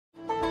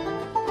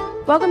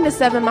Welcome to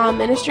 7 Mile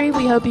Ministry.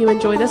 We hope you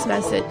enjoy this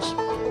message.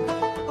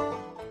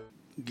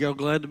 Y'all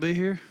glad to be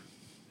here?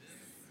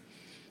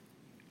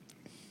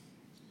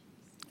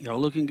 Y'all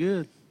looking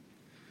good.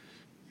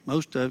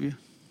 Most of you.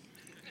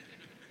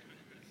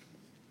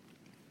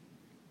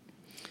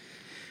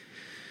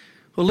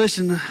 Well,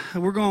 listen,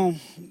 we're going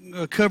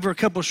to cover a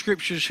couple of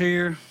scriptures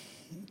here,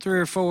 3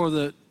 or 4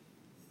 that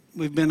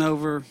we've been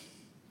over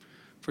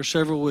for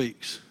several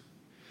weeks.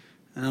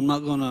 And I'm not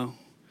going to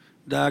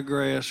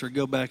digress or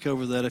go back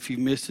over that. If you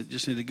missed it,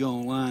 just need to go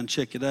online and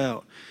check it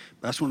out.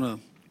 But I just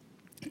want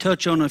to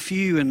touch on a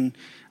few. And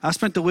I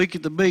spent the week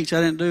at the beach. I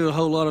didn't do a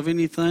whole lot of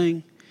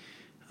anything.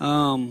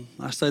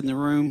 I stayed in the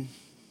room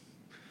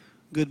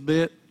a good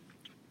bit,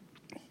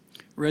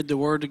 read the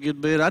Word a good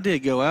bit. I did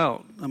go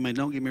out. I mean,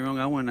 don't get me wrong.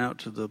 I went out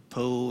to the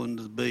pool and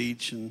to the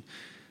beach and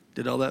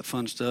did all that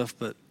fun stuff.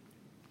 But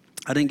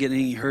I didn't get in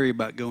any hurry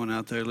about going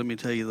out there, let me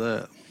tell you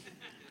that.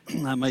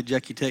 I made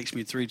Jackie text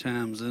me 3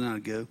 times, then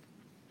I'd go.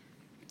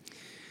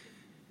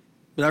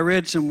 But I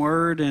read some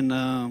Word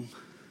and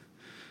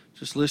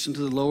just listened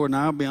to the Lord. And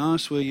I'll be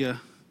honest with you,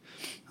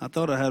 I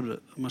thought I had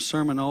my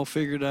sermon all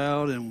figured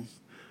out. And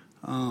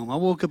I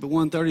woke up at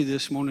 1:30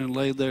 this morning and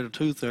laid there to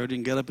 2:30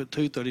 and got up at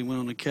 2:30 and went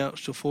on the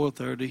couch till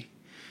 4:30.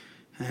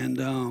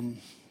 And,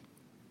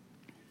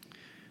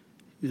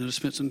 just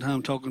spent some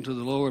time talking to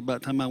the Lord. By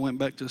the time I went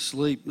back to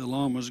sleep, the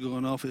alarm was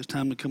going off. It was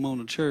time to come on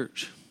to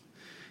church.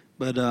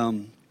 But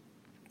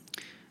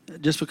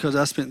just because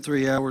I spent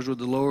 3 hours with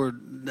the Lord,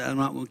 I'm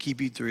not going to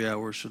keep you 3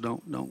 hours. So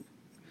don't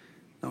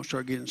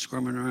start getting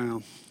squirming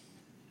around.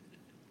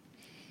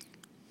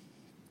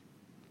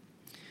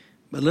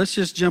 But let's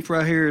just jump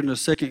right here into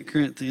 2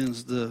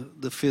 Corinthians, the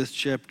 5th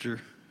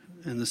chapter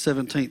and the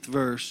 17th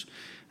verse.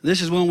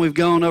 This is one we've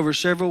gone over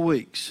several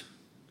weeks.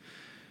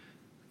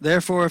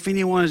 Therefore, if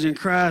anyone is in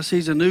Christ,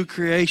 he's a new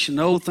creation.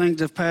 Old things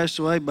have passed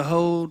away.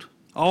 Behold,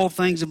 all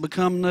things have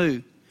become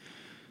new.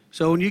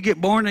 So when you get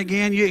born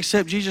again, you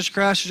accept Jesus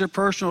Christ as your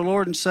personal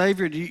Lord and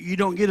Savior. You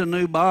don't get a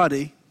new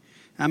body.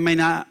 I mean,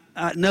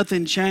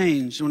 nothing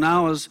changed. When I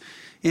was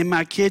in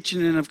my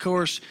kitchen, and of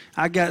course,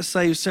 I got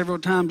saved several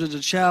times as a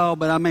child,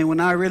 but I mean,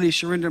 when I really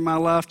surrendered my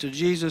life to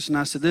Jesus and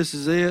I said, this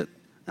is it,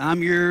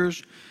 I'm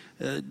yours,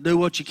 do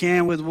what you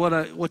can with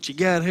what you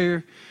got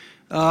here,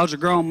 I was a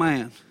grown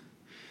man.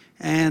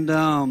 And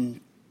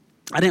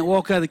I didn't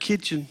walk out of the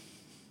kitchen.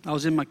 I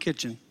was in my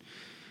kitchen.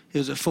 It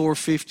was at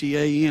 4:50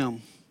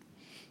 a.m.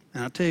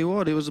 And I'll tell you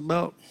what, it was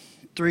about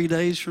 3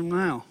 days from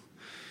now.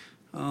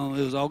 It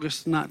was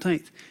August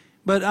 19th.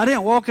 But I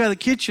didn't walk out of the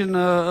kitchen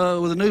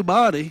with a new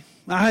body.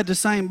 I had the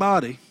same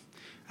body.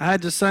 I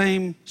had the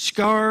same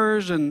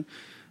scars and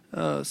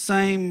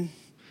same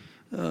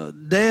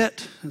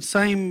debt and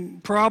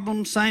same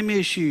problems, same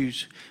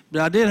issues.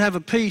 But I did have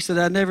a peace that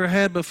I never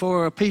had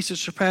before, a peace that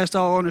surpassed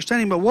all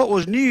understanding. But what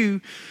was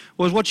new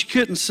was what you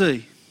couldn't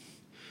see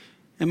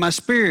in my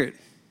spirit.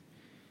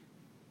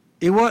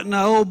 It wasn't an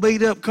old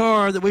beat-up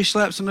car that we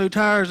slapped some new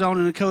tires on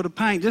and a coat of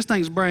paint. This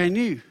thing's brand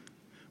new.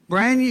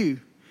 Brand new.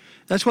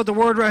 That's what the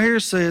word right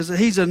here says, that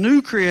he's a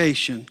new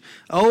creation.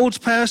 Old's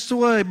passed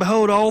away.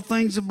 Behold, all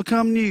things have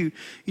become new.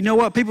 You know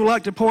what? People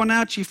like to point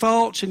out your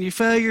faults and your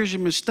failures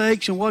and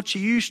mistakes and what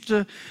you used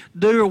to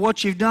do or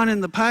what you've done in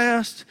the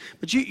past.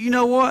 But you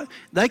know what?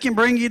 They can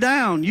bring you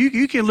down.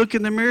 You can look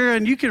in the mirror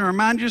and you can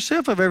remind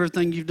yourself of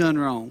everything you've done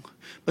wrong.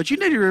 But you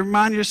need to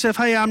remind yourself,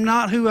 hey, I'm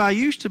not who I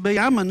used to be.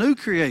 I'm a new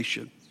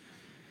creation.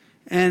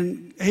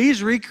 And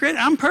he's recreated.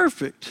 I'm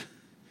perfect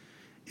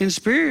in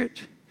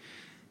spirit.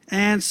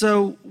 And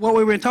so what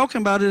we've been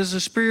talking about is the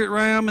spirit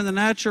realm and the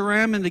natural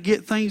realm, and to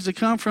get things to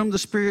come from the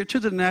spirit to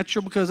the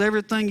natural, because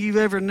everything you've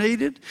ever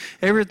needed,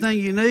 everything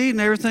you need,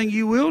 and everything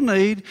you will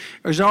need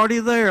is already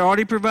there,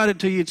 already provided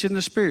to you. It's in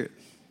the spirit.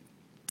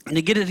 And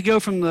to get it to go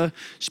from the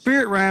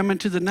spirit realm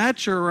into the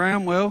natural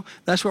realm, well,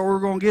 that's what we're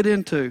going to get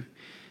into.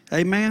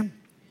 Amen.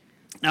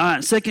 All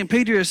right, 2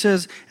 Peter, it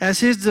says, as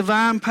his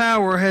divine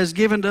power has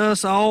given to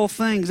us all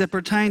things that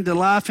pertain to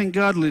life and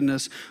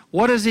godliness.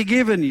 What has he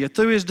given you?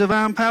 Through his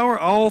divine power,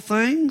 all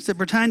things that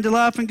pertain to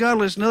life and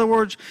godliness. In other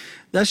words,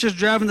 that's just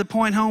driving the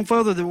point home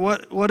further, that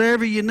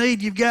whatever you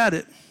need, you've got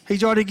it.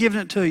 He's already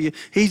given it to you.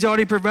 He's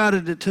already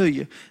provided it to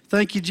you.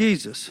 Thank you,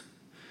 Jesus.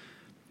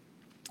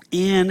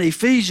 In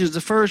Ephesians,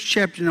 the 1st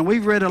chapter, now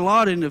we've read a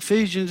lot in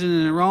Ephesians and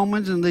in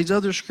Romans and these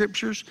other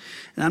scriptures,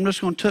 and I'm just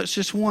going to touch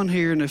just one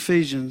here in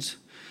Ephesians.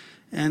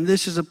 And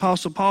this is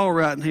Apostle Paul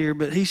writing here,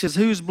 but he says,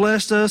 who's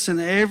blessed us in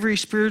every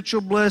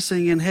spiritual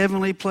blessing in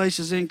heavenly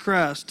places in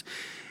Christ.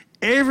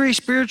 Every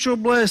spiritual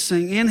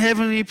blessing in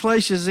heavenly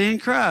places in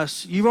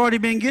Christ. You've already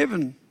been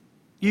given.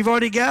 You've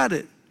already got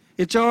it.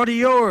 It's already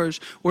yours.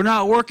 We're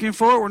not working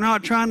for it. We're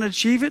not trying to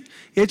achieve it.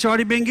 It's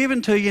already been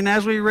given to you. And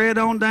as we read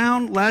on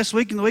down last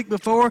week and the week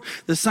before,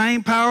 the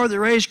same power that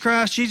raised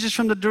Christ Jesus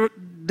from the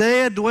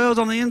dead dwells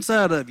on the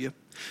inside of you.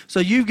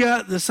 So you've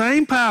got the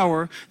same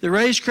power that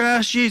raised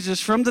Christ Jesus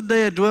from the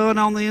dead dwelling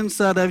on the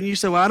inside of you. And you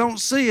say, well, I don't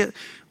see it.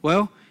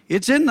 Well,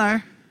 it's in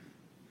there.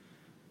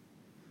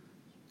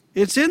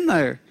 It's in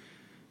there.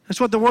 That's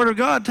what the Word of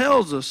God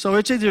tells us. So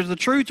it's either the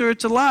truth or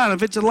it's a lie. And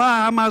if it's a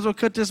lie, I might as well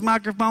cut this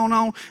microphone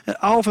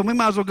off and we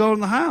might as well go in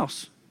the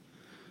house.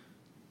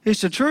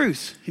 It's the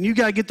truth. And you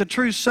got to get the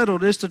truth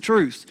settled. It's the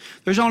truth.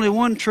 There's only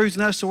one truth,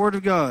 and that's the Word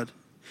of God.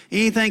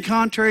 Anything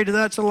contrary to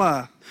that's a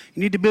lie.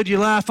 You need to build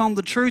your life on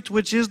the truth,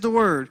 which is the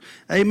Word.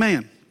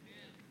 Amen.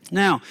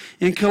 Now,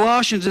 in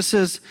Colossians, it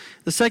says,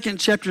 the 2nd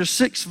chapter,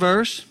 6th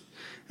verse,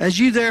 as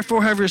you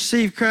therefore have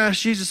received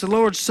Christ Jesus the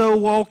Lord, so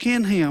walk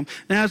in Him.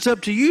 Now, it's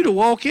up to you to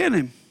walk in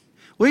Him.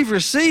 We've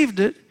received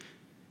it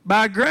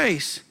by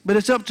grace, but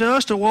it's up to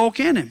us to walk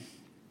in Him.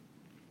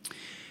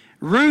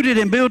 Rooted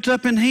and built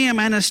up in Him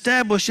and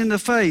established in the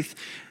faith.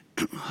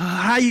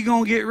 How you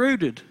going to get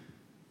rooted?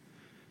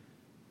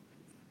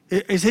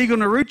 Is He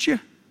going to root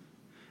you?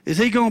 Is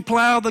He going to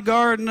plow the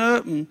garden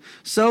up and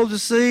sow the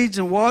seeds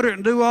and water it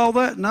and do all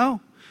that?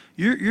 No.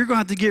 You're going to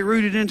have to get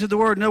rooted into the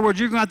Word. In other words,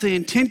 you're going to have to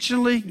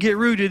intentionally get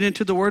rooted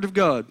into the Word of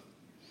God.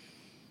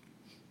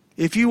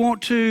 If you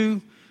want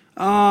to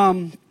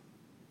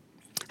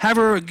have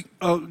a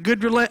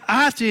good relationship,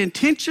 I have to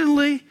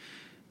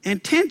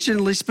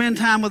intentionally spend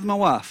time with my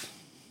wife.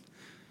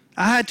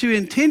 I had to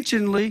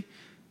intentionally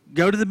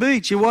go to the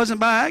beach. It wasn't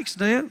by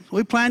accident.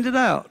 We planned it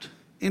out.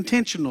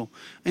 Intentional.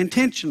 You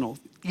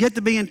have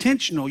to be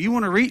intentional. You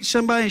want to reach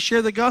somebody and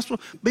share the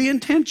gospel? Be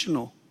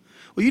intentional.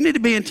 Well, you need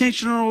to be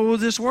intentional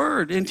with this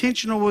Word,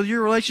 intentional with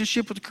your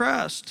relationship with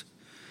Christ.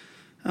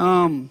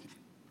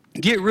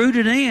 Get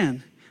rooted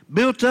in,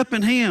 built up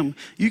in Him.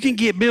 You can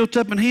get built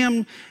up in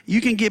Him. You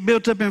can get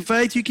built up in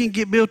faith. You can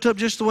get built up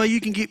just the way you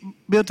can get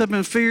built up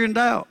in fear and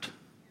doubt.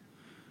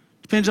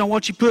 Depends on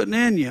what you're putting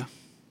in you,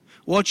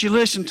 what you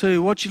listen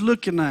to, what you're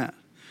looking at,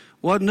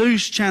 what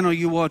news channel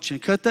you're watching.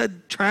 Cut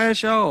that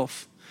trash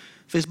off.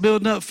 If it's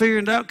building up fear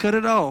and doubt, cut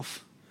it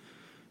off.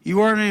 You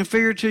weren't in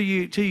fear till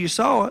you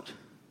saw it.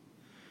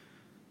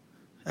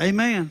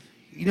 Amen.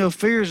 You know,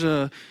 fear is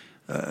an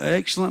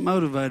excellent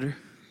motivator.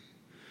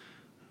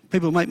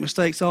 People make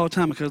mistakes all the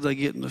time because they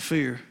get into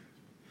fear.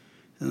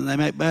 And they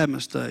make bad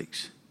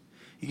mistakes.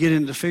 You get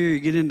into fear, you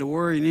get into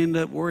worry, and you end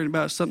up worrying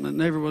about something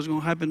that never was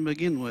going to happen to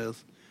begin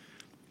with.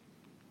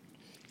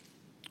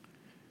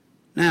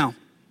 Now,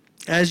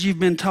 as you've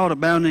been taught,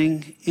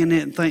 abounding in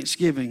it in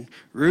thanksgiving,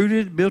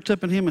 rooted, built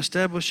up in Him,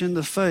 established in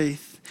the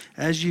faith,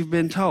 as you've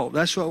been taught.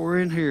 That's what we're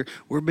in here.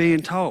 We're being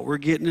taught. We're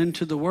getting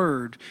into the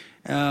Word.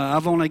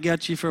 I've only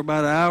got you for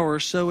about an hour or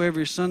so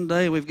every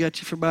Sunday. We've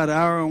got you for about an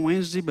hour on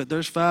Wednesday, but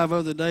there's 5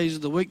 other days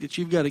of the week that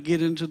you've got to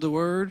get into the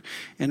Word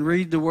and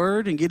read the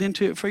Word and get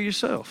into it for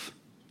yourself.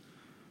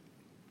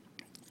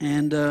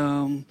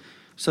 And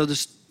so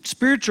the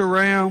spiritual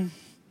realm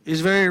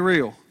is very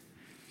real.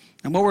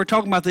 And what we're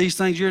talking about these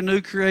things, you're a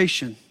new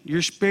creation.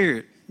 Your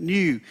spirit,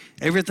 new,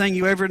 everything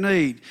you ever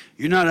need.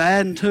 You're not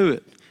adding to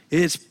it.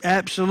 It's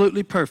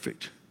absolutely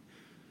perfect.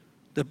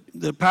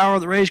 The power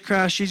that raised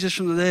Christ Jesus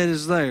from the dead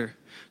is there.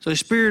 So the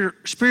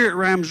spirit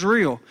realm's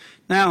real.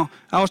 Now,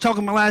 I was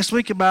talking about last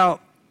week about,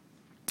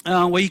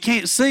 well, you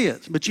can't see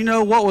it. But you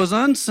know what was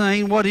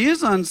unseen, what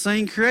is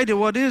unseen, created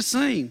what is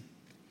seen.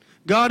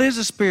 God is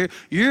a spirit.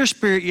 You're a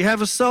spirit. You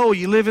have a soul.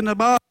 You live in a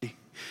body.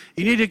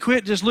 You need to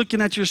quit just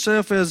looking at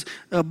yourself as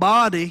a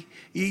body.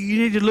 You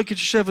need to look at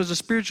yourself as a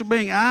spiritual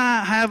being.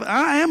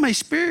 I am a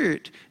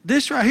spirit.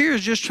 This right here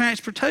is just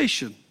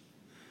transportation.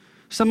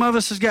 Some of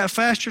us has got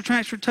faster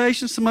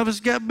transportation. Some of us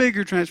got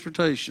bigger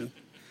transportation.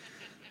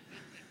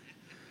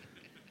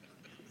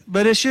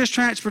 But it's just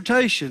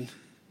transportation.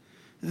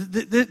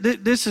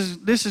 This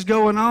is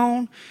going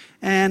on,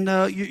 and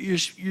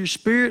your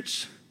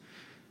spirits.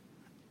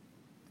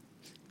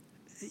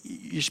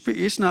 Your spirit,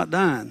 it's not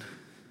dying.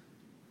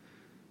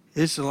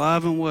 It's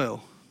alive and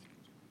well.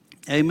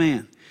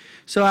 Amen.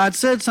 So I'd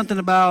said something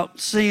about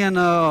seeing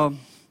a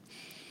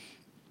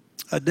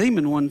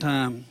demon one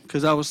time,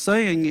 because I was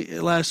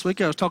saying last week,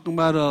 I was talking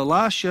about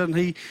Elisha, and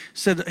he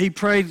said he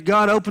prayed,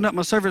 God, open up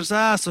my servant's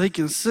eyes so he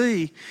can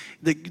see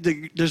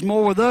that there's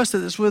more with us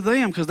than it's with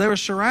them, because they were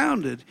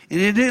surrounded.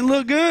 And it didn't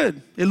look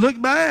good. It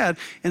looked bad.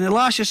 And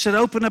Elisha said,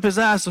 open up his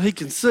eyes so he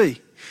can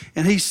see.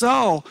 And he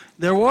saw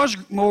there was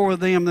more with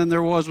them than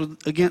there was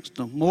against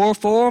them. More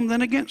for them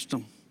than against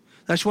them.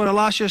 That's what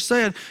Elisha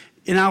said.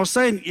 And I was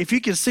saying, if you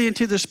could see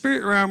into the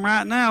spirit realm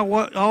right now,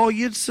 what all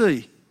you'd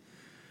see.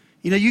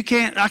 You know,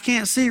 I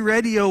can't see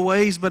radio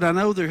waves, but I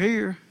know they're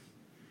here.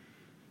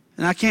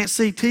 And I can't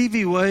see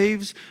TV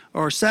waves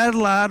or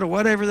satellite or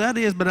whatever that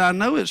is, but I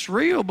know it's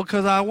real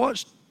because I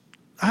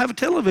have a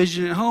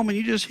television at home, and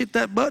you just hit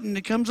that button and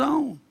it comes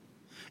on.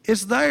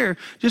 It's there.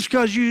 Just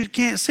because you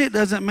can't see it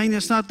doesn't mean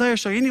it's not there.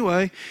 So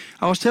anyway,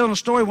 I was telling a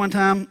story one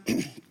time.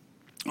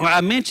 Well,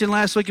 I mentioned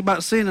last week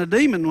about seeing a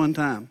demon one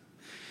time.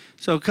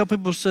 So a couple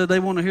people said they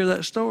want to hear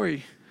that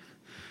story.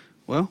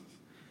 Well,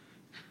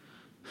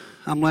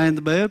 I'm laying in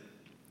the bed,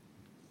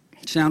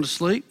 sound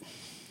asleep.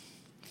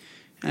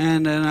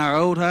 And in our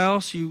old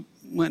house, you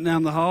went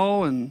down the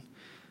hall and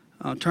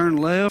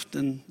turned left,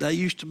 and that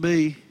used to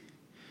be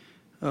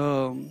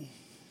a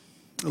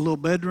little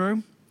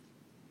bedroom.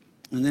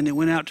 And then it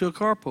went out to a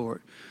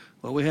carport.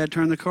 Well, we had to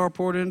turn the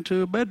carport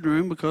into a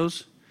bedroom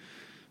because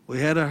we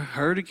had a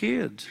herd of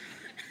kids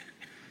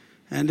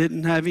and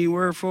didn't have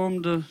anywhere for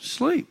them to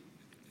sleep.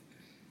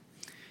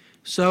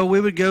 So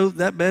we would go,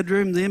 that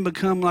bedroom then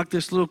become like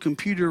this little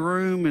computer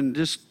room and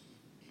just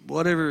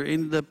whatever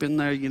ended up in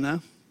there, you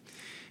know.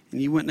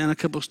 And you went down a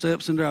couple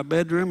steps into our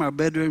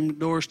bedroom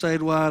door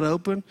stayed wide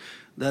open.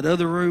 That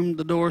other room,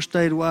 the door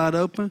stayed wide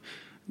open.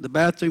 The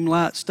bathroom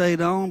light stayed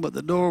on, but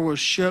the door was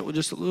shut with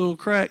just a little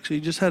crack, so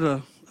you just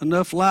had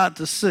enough light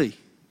to see.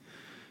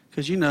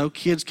 Because, you know,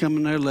 kids come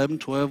in there 11,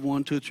 12,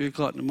 1, 2, 3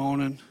 o'clock in the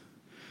morning,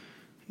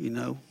 you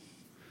know.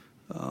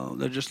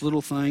 They're just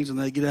little things, and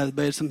they get out of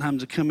bed.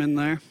 Sometimes they come in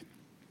there.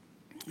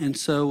 And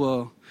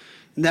so,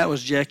 and that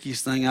was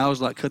Jackie's thing. I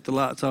was like, cut the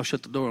lights off,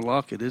 shut the door, and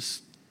lock it.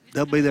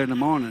 They'll be there in the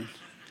morning,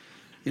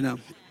 you know.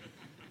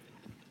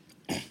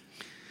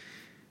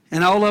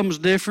 And all of them's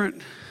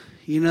different.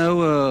 You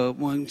know,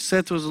 when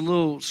Seth was a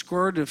little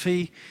squirt,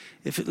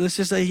 let's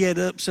just say he had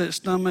an upset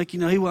stomach, you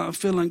know, he wasn't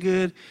feeling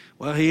good,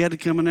 well, he had to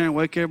come in there and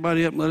wake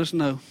everybody up and let us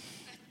know.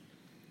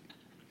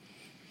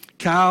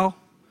 Kyle,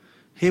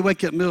 he'd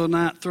wake up in the middle of the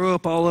night, throw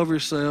up all over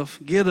himself,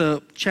 get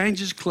up, change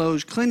his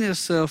clothes, clean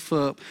himself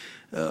up,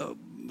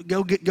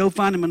 go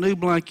find him a new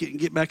blanket and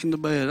get back into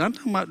bed. I'm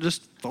talking about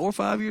just 4 or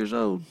 5 years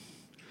old.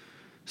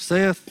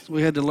 Seth,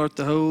 we had to alert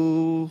the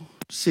whole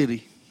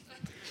city.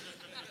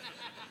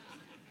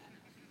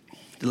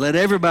 To let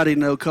everybody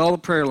know, call the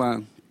prayer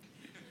line.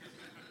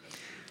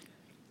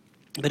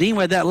 But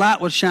anyway, that light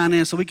would shine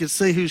in so we could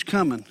see who's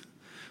coming.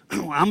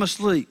 I'm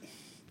asleep.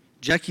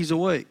 Jackie's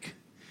awake.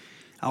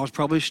 I was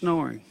probably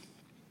snoring.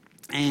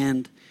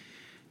 And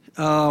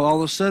all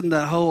of a sudden,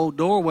 that whole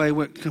doorway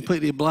went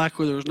completely black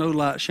where there was no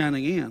light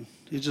shining in.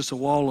 It was just a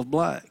wall of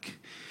black.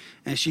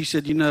 And she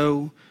said, you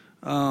know,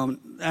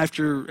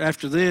 after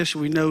this,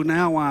 we know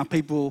now why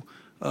people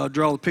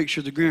draw the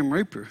picture of the Grim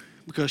Reaper.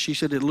 Because she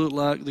said it looked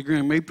like the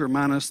Grim Reaper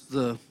minus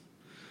that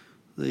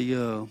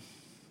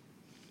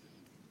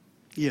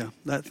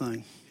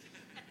thing.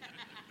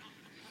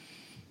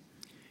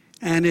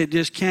 And it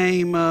just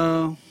came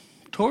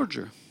towards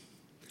her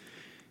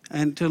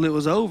until it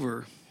was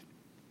over.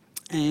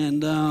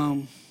 And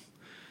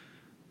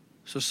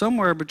so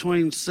somewhere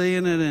between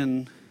seeing it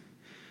and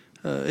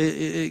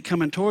it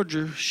coming towards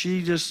her,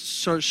 she just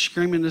starts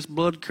screaming this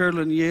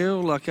blood-curdling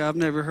yell like I've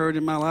never heard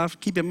in my life.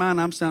 Keep in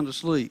mind, I'm sound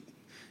asleep.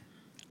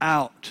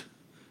 Out,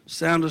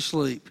 sound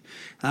asleep.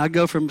 And I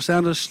go from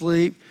sound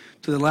asleep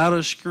to the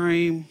loudest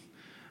scream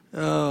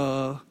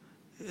that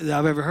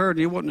I've ever heard.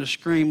 And it wasn't a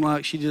scream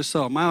like she just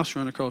saw a mouse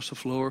run across the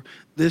floor.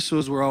 This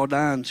was we're all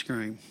dying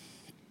scream.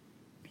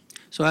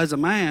 So as a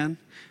man,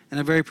 and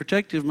a very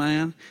protective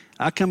man,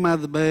 I come out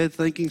of the bed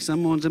thinking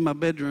someone's in my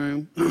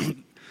bedroom,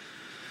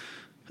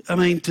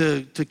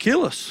 to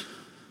kill us.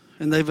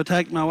 And they've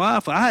attacked my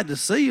wife. I had to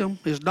see them.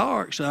 It's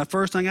dark. So the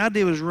first thing I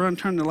did was run,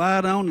 turn the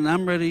light on, and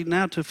I'm ready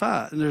now to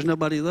fight. And there's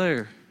nobody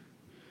there.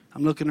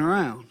 I'm looking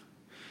around.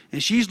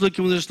 And she's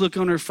looking with this look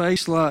on her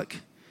face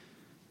like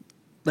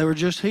they were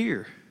just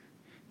here.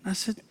 And I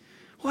said,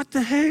 what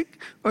the heck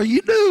are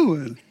you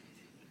doing?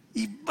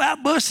 You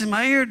about busted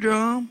my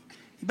eardrum.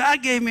 You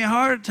about gave me a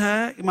heart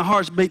attack. And my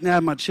heart's beating out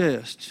of my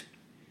chest.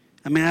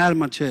 Out of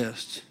my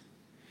chest.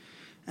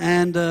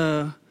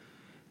 And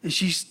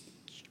she's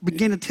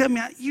began to tell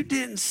me, you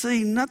didn't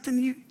see nothing,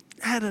 you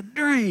had a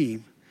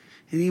dream.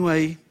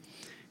 Anyway,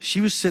 she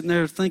was sitting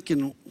there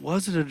thinking,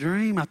 was it a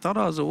dream? I thought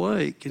I was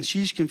awake. And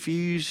she's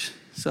confused.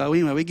 So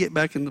anyway, we get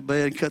back in the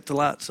bed and cut the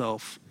lights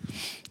off.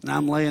 And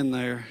I'm laying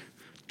there,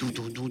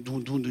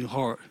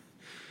 heart.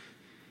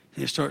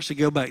 And it starts to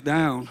go back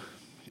down.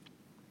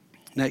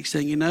 Next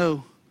thing you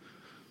know,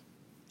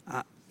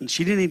 and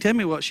she didn't even tell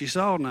me what she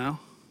saw now.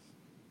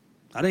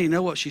 I didn't even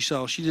know what she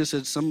saw. She just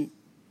said some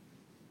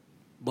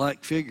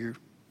black figure.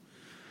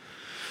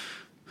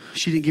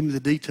 She didn't give me the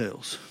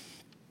details.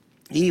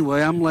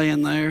 Anyway, I'm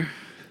laying there.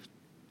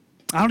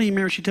 I don't even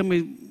remember she told me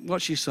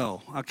what she saw.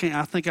 I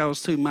think I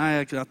was too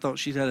mad because I thought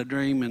she'd had a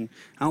dream, and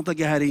I don't think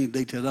I had any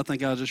details. I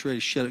think I was just ready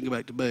to shut it and go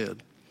back to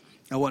bed.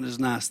 I wasn't as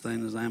nice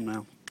then as I am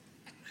now.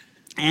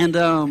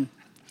 And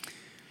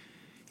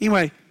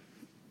anyway,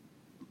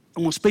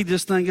 I'm going to speed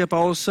this thing up.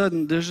 All of a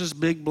sudden, there's this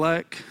big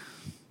black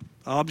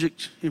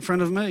object in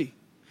front of me.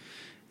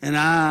 And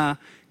I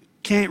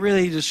can't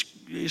really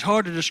it's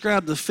hard to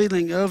describe the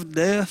feeling of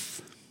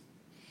death,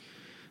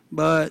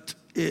 but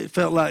it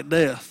felt like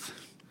death.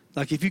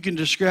 Like if you can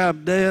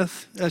describe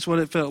death, that's what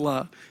it felt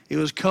like. It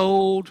was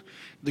cold,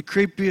 the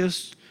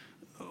creepiest,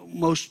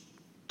 most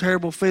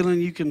terrible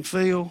feeling you can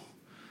feel,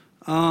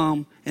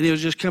 and it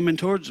was just coming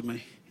towards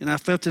me. And I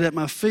felt it at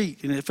my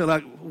feet, and it felt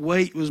like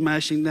weight was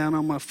mashing down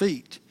on my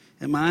feet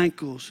and my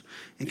ankles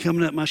and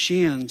coming up my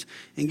shins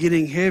and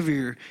getting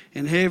heavier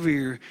and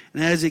heavier.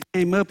 And as it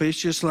came up, it's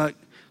just like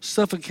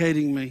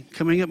suffocating me,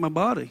 coming up my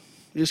body.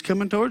 It's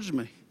coming towards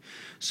me.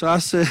 So I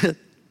said,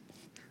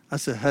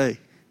 hey.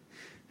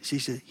 She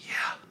said,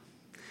 yeah.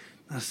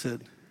 I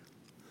said,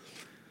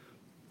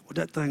 what'd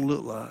that thing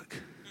look like?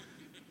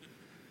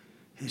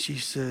 And she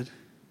said,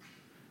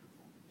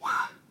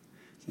 why?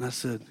 And I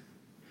said,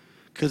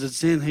 because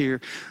it's in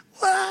here.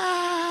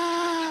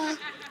 Wah!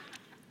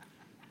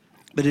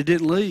 But it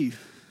didn't leave.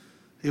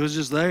 It was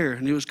just there,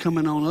 and it was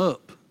coming on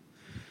up.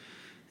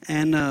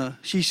 And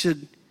she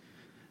said,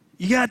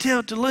 you got to tell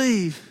it to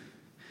leave.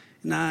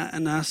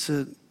 And I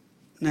said,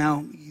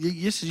 now,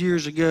 this is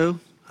years ago.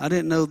 I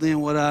didn't know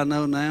then what I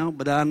know now,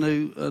 but I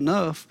knew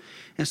enough.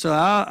 And so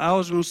I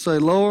was going to say,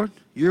 Lord,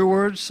 your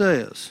word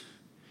says,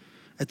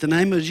 at the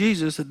name of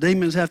Jesus, the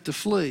demons have to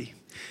flee.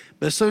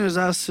 But as soon as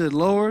I said,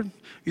 Lord,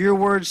 your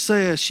word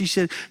says, she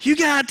said, you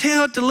got to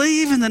tell it to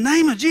leave in the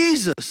name of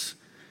Jesus.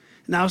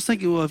 And I was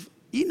thinking, well, if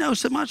you know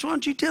so much, why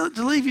don't you tell it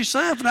to leave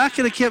yourself? And I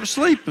could have kept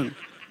sleeping.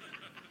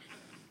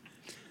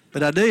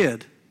 But I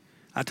did.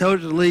 I told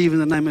it to leave in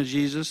the name of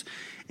Jesus.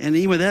 And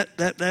anyway,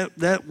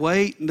 that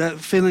weight and that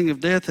feeling of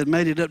death had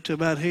made it up to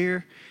about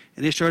here,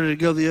 and it started to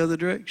go the other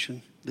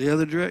direction.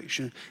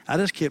 I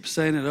just kept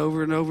saying it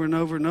over and over and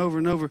over and over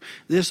and over.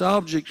 This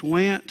object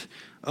went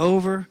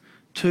over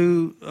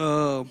to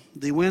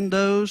the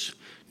windows,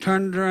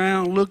 turned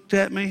around, looked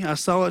at me. I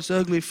saw its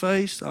ugly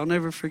face. I'll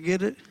never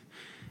forget it.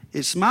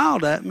 It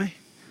smiled at me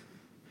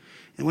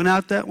and went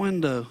out that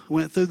window,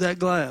 went through that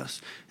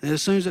glass. And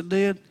as soon as it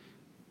did,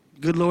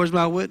 good Lord's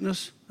my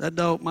witness, my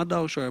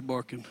dog started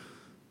barking.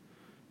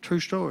 True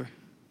story.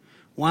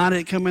 Why did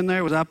it come in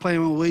there? Was I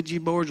playing with Ouija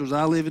boards? Was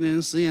I living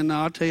in sin?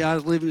 No, I'll tell you, I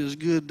was living as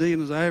good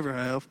then as I ever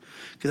have,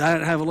 because I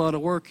didn't have a lot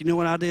of work. You know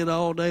what I did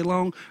all day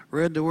long?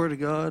 Read the Word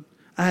of God.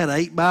 I had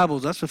 8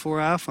 Bibles. That's before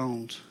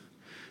iPhones.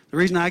 The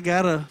reason I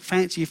got a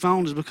fancy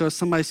phone is because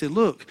somebody said,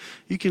 look,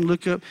 you can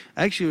look up.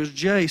 Actually, it was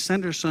Jay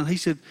Sanderson. He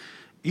said,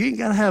 you ain't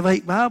got to have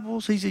 8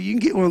 Bibles. He said, you can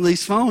get one of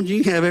these phones.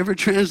 You can have every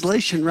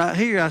translation right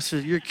here. I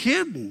said, you're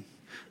kidding.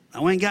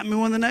 I went and got me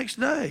one the next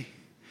day.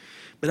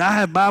 But I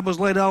have Bibles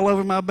laid all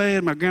over my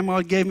bed. My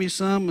grandma gave me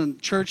some,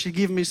 and church had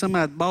given me some.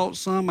 I'd bought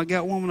some. I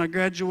got one when I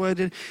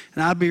graduated,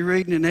 and I'd be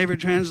reading in every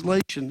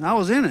translation. I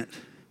was in it.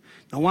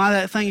 Now, why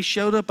that thing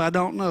showed up, I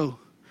don't know.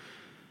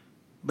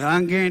 But I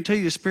can guarantee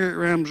you the spirit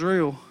realm's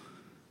real.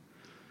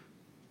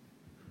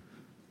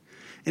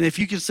 And if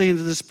you could see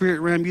into the spirit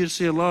realm, you'd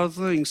see a lot of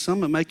things. Some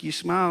that make you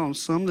smile, and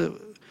some that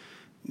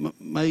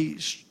may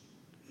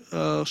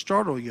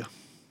startle you.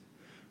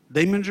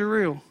 Demons are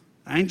real.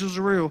 Angels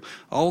are real.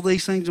 All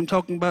these things I'm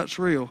talking about is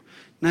real.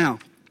 Now,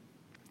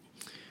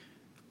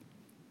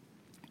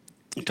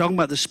 I'm talking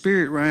about the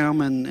spirit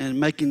realm and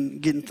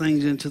getting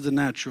things into the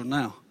natural.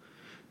 Now,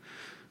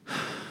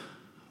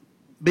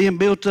 being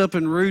built up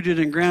and rooted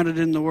and grounded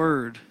in the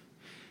Word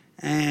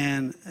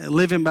and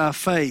living by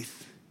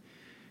faith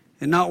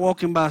and not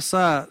walking by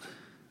sight,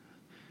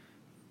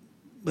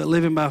 but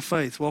living by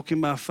faith,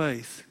 walking by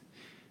faith.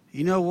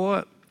 You know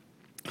what?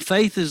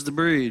 Faith is the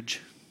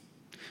bridge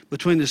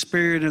between the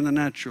spirit and the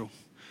natural.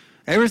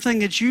 Everything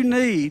that you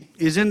need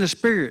is in the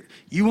spirit.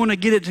 You want to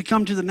get it to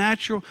come to the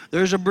natural,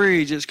 there's a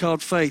bridge. It's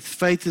called faith.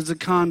 Faith is the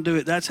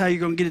conduit. That's how you're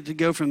going to get it to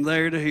go from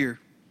there to here.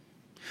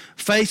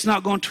 Faith's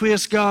not going to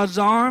twist God's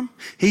arm.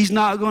 He's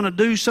not going to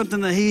do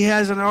something that He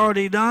hasn't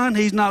already done.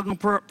 He's not going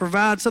to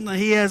provide something that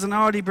He hasn't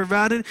already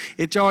provided.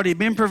 It's already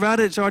been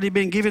provided. It's already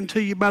been given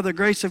to you by the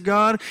grace of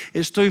God.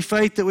 It's through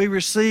faith that we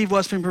receive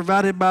what's been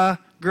provided by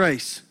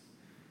grace.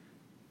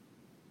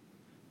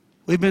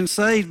 We've been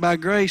saved by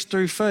grace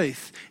through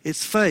faith.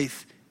 It's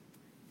faith.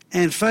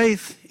 And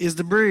faith is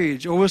the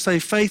bridge. Or we'll say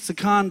faith's the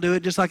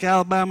conduit, just like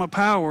Alabama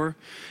Power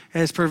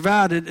has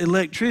provided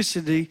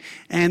electricity.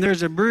 And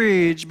there's a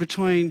bridge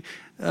between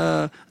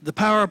the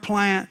power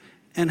plant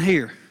and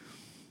here.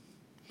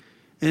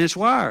 And it's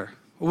wire.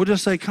 We'll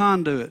just say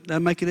conduit.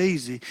 That'll make it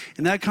easy.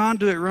 And that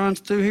conduit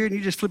runs through here, and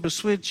you just flip a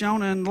switch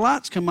on, and the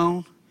lights come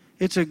on.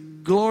 It's a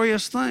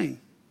glorious thing.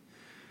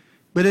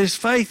 But it's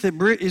faith that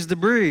is the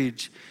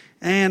bridge.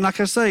 And like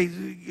I say,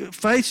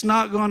 faith's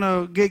not going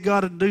to get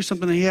God to do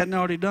something that He hadn't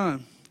already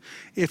done.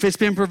 If it's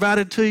been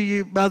provided to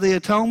you by the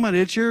atonement,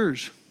 it's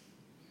yours.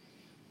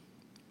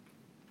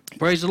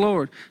 Praise the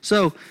Lord.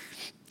 So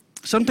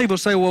some people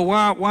say, well,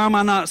 why am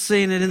I not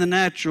seeing it in the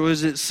natural?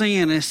 Is it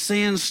sin? Is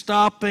sin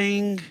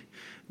stopping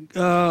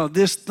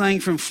this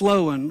thing from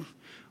flowing?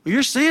 Well,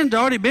 your sin's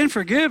already been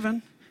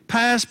forgiven,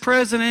 past,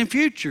 present, and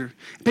future.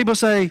 People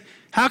say,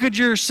 how could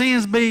your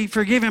sins be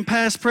forgiven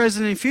past,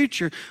 present, and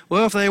future?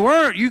 Well, if they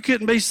weren't, you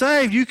couldn't be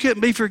saved. You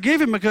couldn't be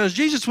forgiven because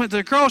Jesus went to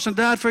the cross and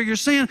died for your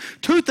sin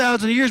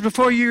 2,000 years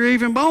before you were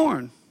even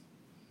born.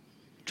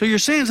 So your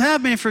sins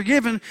have been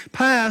forgiven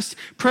past,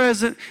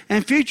 present,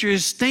 and future.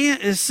 Is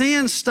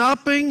sin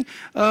stopping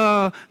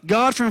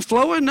God from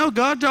flowing? No,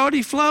 God's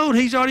already flowed.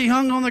 He's already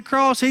hung on the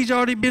cross. He's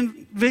already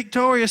been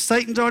victorious.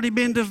 Satan's already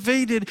been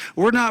defeated.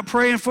 We're not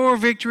praying for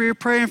victory or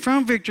praying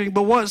from victory.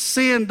 But what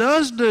sin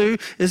does do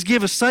is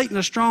give Satan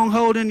a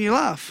stronghold in your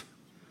life.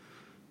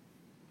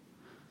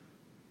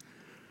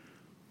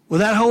 Will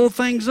that hold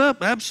things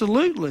up?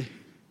 Absolutely.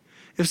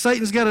 If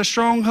Satan's got a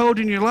stronghold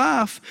in your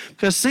life,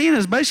 because sin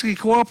is basically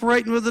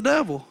cooperating with the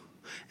devil.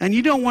 And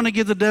you don't want to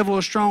give the devil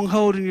a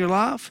stronghold in your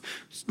life.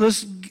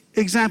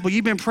 Example,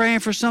 you've been praying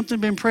for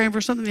something,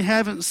 you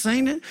haven't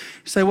seen it. You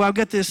say, well, I've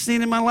got this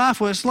sin in my life.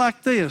 Well, it's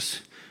like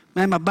this.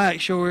 Man, my back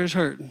sure is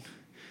hurting.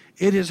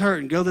 It is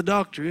hurting. Go to the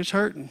doctor. It's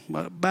hurting.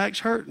 My back's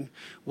hurting.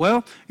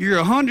 Well, you're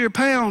 100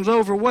 pounds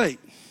overweight.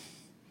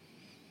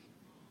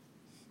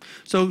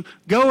 So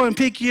go and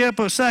pick you up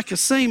a sack of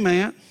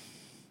cement.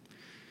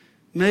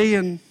 Me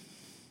and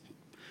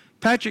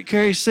Patrick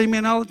carry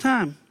cement all the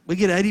time. We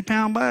get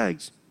 80-pound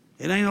bags.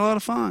 It ain't a lot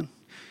of fun.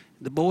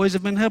 The boys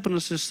have been helping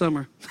us this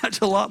summer. That's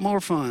a lot more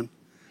fun.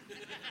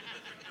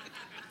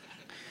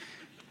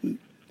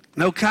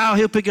 No, Kyle,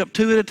 he'll pick up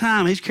 2 at a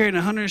time. He's carrying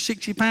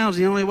 160 pounds.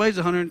 He only weighs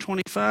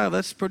 125.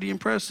 That's pretty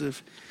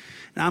impressive.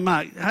 And I'm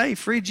like, hey,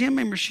 free gym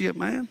membership,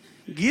 man.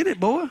 Get it,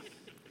 boy.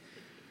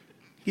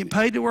 Getting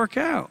paid to work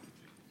out.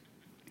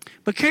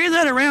 But carry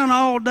that around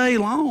all day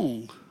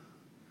long.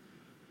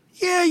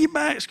 Yeah, your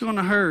back's going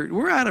to hurt.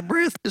 We're out of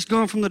breath just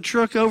going from the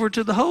truck over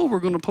to the hole we're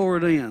going to pour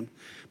it in.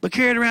 But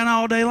carry it around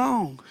all day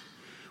long.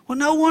 Well,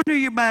 no wonder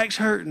your back's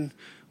hurting.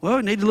 Well,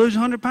 you need to lose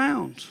 100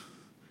 pounds.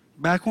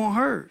 Back won't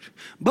hurt.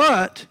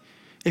 But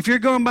if you're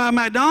going by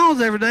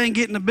McDonald's every day and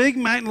getting a Big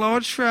Mac and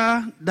large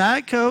fry,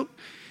 Diet Coke,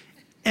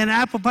 and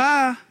apple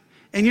pie,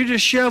 and you're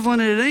just shoveling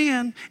it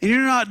in, and you're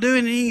not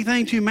doing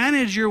anything to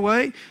manage your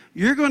weight,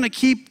 you're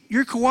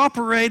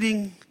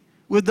cooperating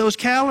with those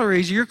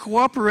calories. You're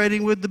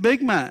cooperating with the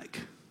Big Mac.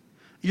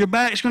 Your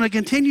back's going to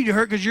continue to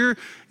hurt because you're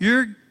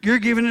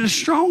giving it a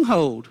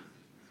stronghold.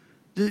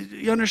 Do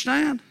you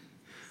understand?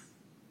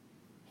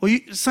 Well,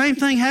 same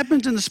thing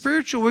happens in the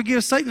spiritual. We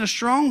give Satan a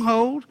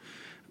stronghold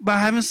by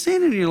having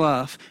sin in your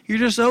life. You're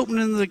just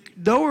opening the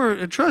door,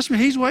 and trust me,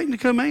 he's waiting to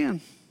come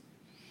in.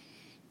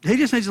 He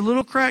just needs a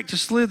little crack to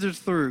slither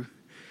through.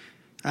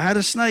 I had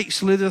a snake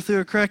slither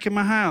through a crack in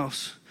my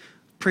house.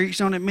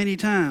 Preached on it many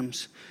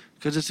times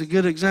because it's a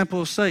good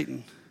example of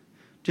Satan.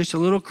 Just a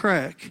little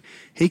crack.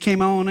 He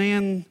came on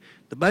in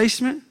the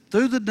basement,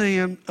 through the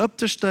den, up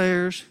the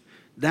stairs,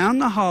 down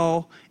the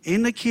hall,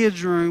 in the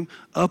kids' room,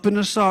 up in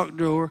the sock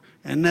drawer,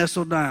 and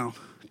nestled down.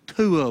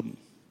 2 of them.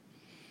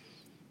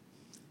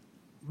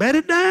 Bed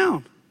it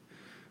down.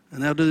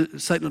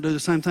 And Satan will do the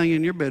same thing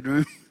in your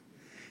bedroom,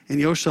 in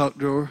your sock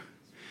drawer.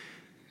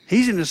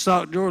 He's in the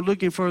sock drawer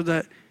looking for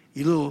that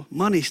your little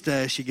money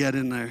stash you got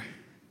in there.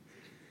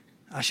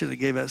 I should have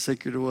gave that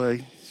secret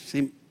away.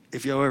 See,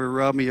 if y'all ever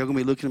rob me, y'all going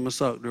to be looking in my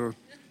sock drawer.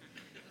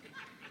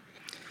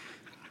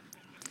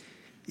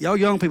 Y'all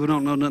young people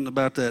don't know nothing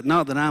about that.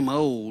 Not that I'm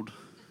old.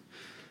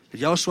 But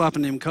y'all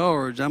swiping them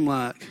cards, I'm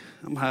like,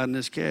 I'm hiding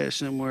this cash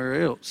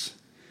somewhere else.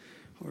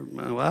 Or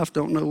my wife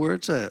don't know where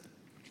it's at.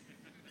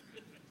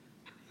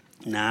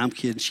 Nah, I'm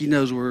kidding. She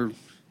knows where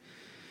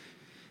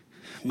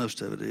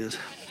most of it is.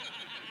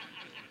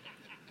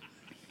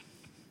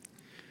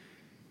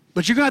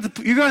 But you're going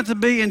to have to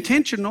be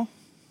intentional.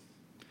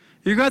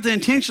 You're going to have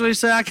to intentionally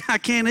say, I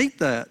can't eat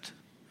that.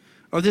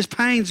 Or this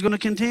pain's going to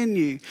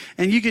continue.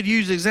 And you could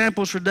use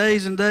examples for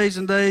days and days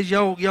and days.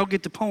 Y'all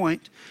get the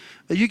point.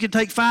 But you could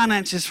take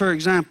finances, for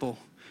example.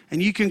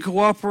 And you can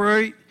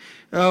cooperate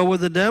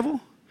with the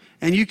devil.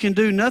 And you can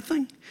do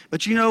nothing.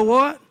 But you know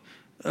what?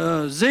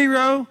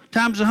 0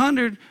 times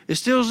 100 is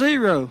still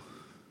 0.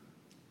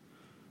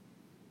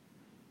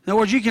 In other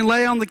words, you can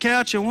lay on the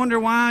couch and wonder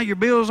why your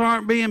bills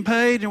aren't being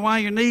paid and why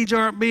your needs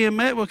aren't being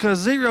met, because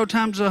 0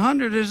 times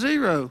 100 is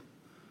 0.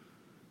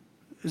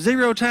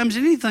 0 times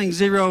anything,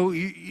 0.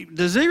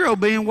 The 0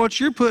 being what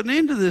you're putting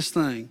into this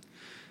thing.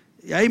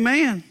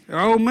 Amen. Or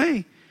oh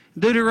me.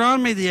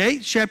 Deuteronomy, the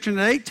 8th chapter and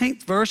the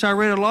 18th verse, I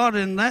read a lot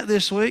in that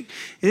this week.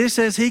 It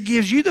says he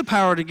gives you the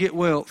power to get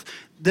wealth.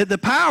 That the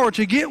power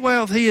to get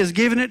wealth, he has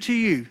given it to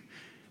you.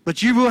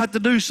 But you will have to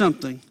do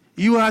something.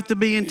 You will have to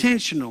be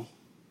intentional.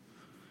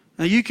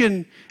 Now, you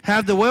can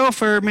have the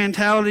welfare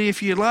mentality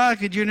if you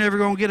like, and you're never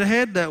going to get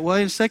ahead that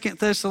way. In 2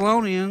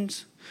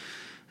 Thessalonians,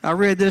 I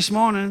read this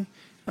morning,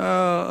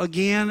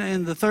 again,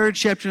 in the 3rd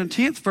chapter and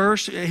 10th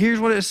verse, here's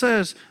what it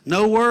says.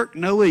 No work,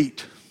 no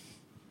eat.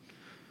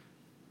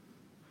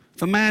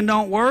 If a man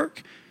don't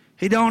work,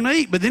 he don't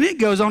eat. But then it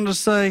goes on to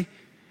say,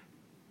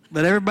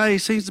 but everybody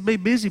seems to be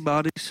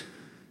busybodies.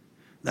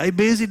 They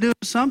busy doing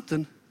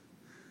something.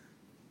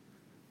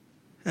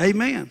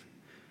 Amen.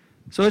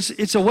 So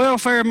it's a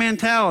welfare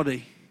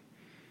mentality.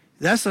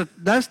 That's going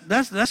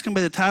to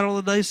be the title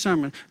of today's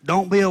sermon.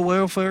 Don't be a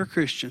welfare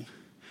Christian.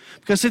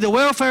 Because, see, the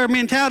welfare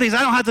mentality is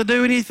I don't have to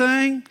do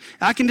anything.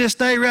 I can just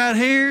stay right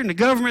here, and the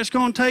government's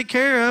going to take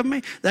care of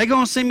me. They're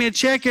going to send me a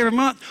check every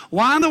month.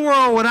 Why in the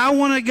world would I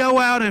want to go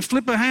out and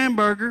flip a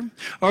hamburger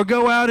or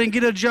go out and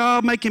get a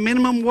job making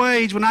minimum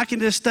wage when I can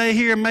just stay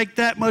here and make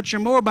that much or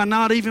more by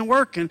not even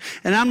working?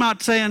 And I'm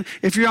not saying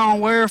if you're on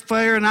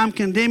welfare and I'm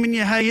condemning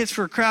you, hey, it's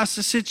for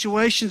crisis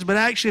situations, but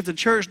actually if the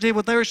church did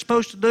what they were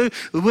supposed to do,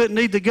 we wouldn't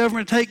need the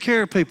government to take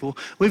care of people.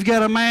 We've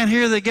got a man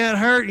here that got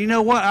hurt. You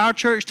know what? Our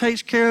church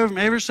takes care of him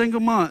every single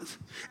month.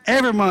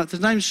 Every month. His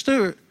name's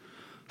Stuart.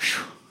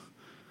 Whew.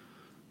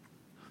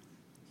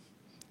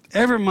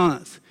 Every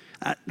month.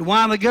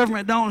 Why the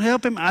government don't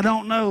help him, I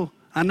don't know.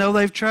 I know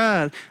they've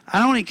tried. I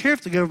don't even care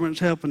if the government's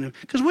helping him,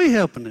 because we're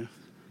helping him.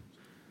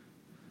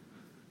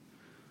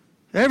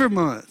 Every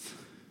month.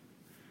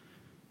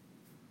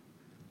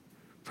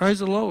 Praise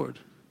the Lord.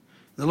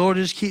 The Lord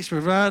just keeps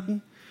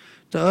providing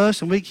to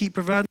us, and we keep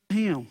providing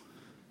Him.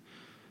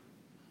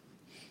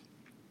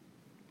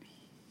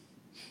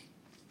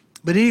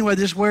 But anyway,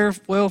 this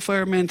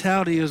welfare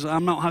mentality is I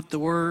don't have to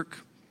work.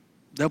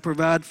 They'll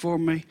provide for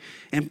me.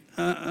 And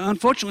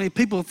unfortunately,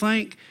 people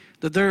think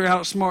that they're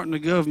outsmarting the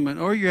government,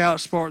 or you're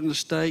outsmarting the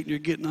state and you're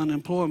getting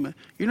unemployment.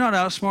 You're not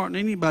outsmarting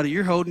anybody.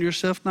 You're holding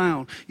yourself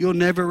down. You'll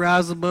never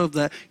rise above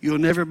that. You'll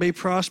never be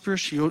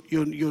prosperous. You'll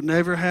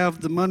never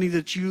have the money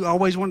that you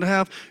always wanted to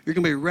have. You're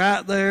going to be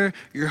right there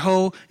your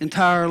whole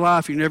entire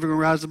life. You're never going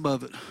to rise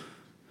above it.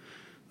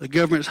 The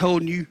government's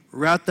holding you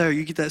right there.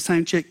 You get that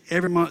same check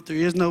every month. There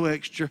is no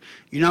extra.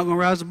 You're not going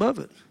to rise above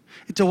it.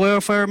 It's a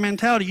welfare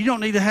mentality. You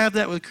don't need to have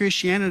that with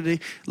Christianity.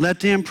 Let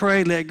them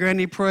pray. Let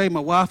Granny pray. My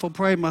wife will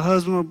pray. My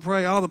husband will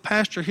pray. Oh, the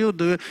pastor, he'll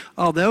do it.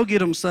 Oh, they'll get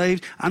them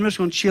saved. I'm just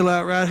going to chill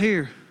out right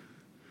here.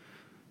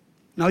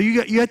 No,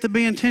 you have to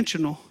be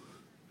intentional.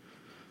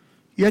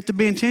 You have to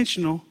be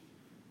intentional.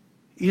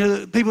 You know,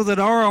 the people that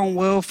are on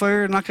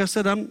welfare, and like I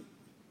said,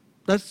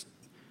 that's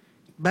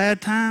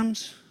bad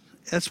times.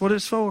 That's what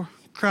it's for.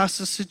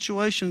 Crisis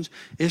situations.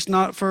 It's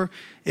not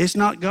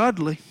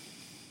godly.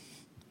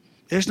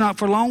 It's not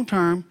for long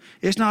term.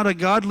 It's not a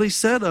godly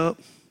setup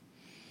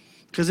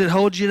because it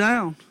holds you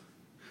down.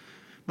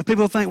 But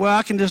people think, well,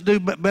 I can just do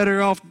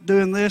better off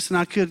doing this than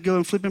I could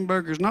going flipping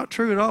burgers. Not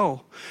true at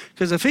all.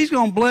 Because if he's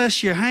going to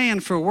bless your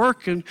hand for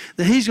working,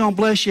 then he's going to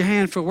bless your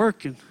hand for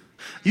working.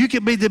 You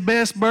could be the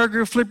best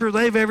burger flipper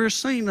they've ever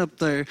seen up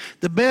there.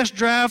 The best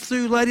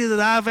drive-through lady that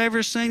I've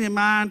ever seen in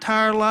my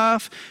entire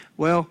life.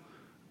 Well,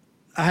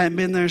 I hadn't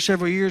been there in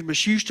several years, but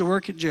she used to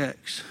work at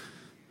Jack's.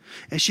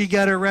 And she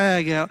got her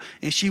rag out,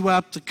 and she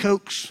wiped the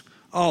Cokes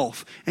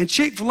off. And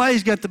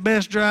Chick-fil-A's got the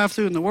best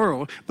drive-thru in the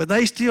world, but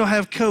they still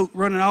have Coke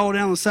running all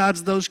down the sides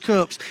of those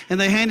cups. And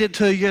they hand it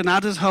to you, and I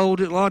just hold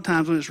it a lot of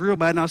times when it's real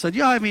bad. And I said,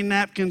 y'all have any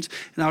napkins?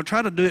 And I'll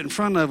try to do it in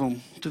front of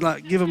them to,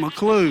 like, give them a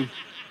clue.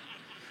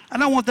 I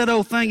don't want that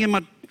old thing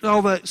in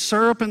all that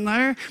syrup in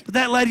there. But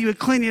that lady would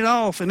clean it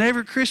off. And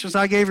every Christmas,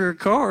 I gave her a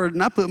card,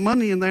 and I put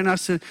money in there, and I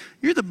said,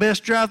 you're the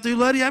best drive-thru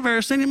lady I've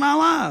ever seen in my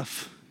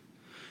life.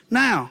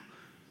 Now,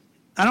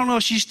 I don't know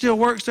if she still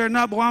works there or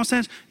not, but what I'm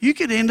saying is you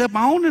could end up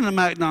owning a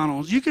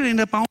McDonald's. You could end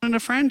up owning a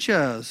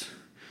franchise.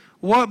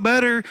 What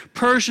better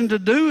person to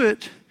do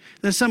it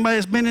than somebody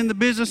that's been in the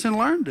business and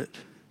learned it?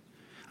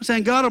 I'm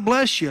saying God will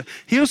bless you.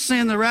 He'll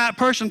send the right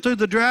person through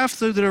the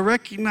drive-thru that will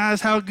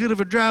recognize how good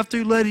of a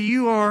drive-thru lady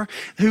you are,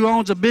 who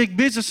owns a big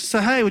business,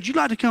 and say, hey, would you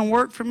like to come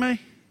work for me?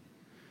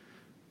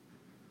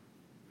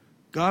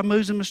 God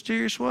moves in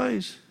mysterious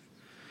ways.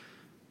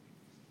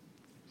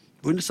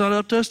 When it's not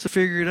up to us to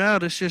figure it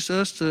out, it's just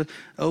us to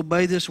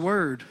obey this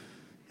word.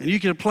 And you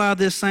can apply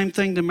this same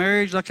thing to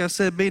marriage. Like I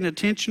said, being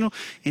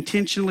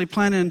intentionally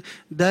planning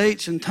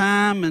dates and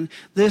time and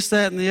this,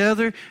 that, and the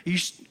other.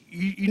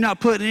 You're not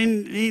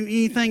putting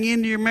anything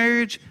into your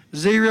marriage.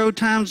 0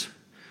 times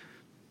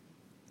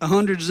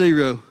 100,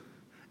 0.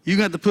 You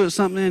got to put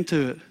something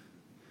into it.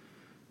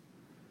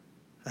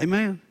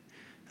 Amen.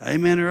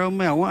 Amen or oh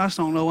man. I just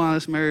don't know why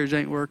this marriage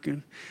ain't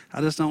working.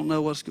 I just don't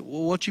know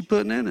what you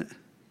putting in it.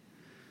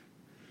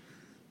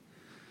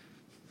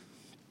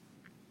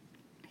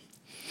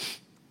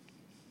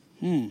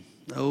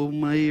 Oh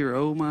me or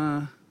oh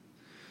my.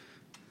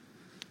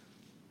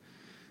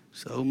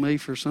 It's oh me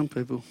for some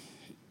people.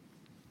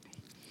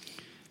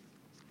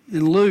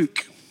 In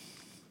Luke,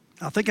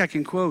 I think I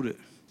can quote it,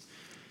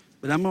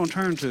 but I'm going to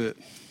turn to it.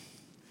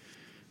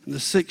 In the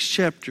 6th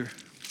chapter.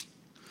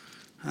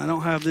 I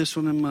don't have this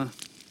one in my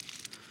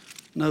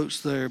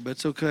notes there, but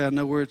it's okay. I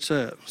know where it's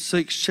at.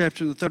 6th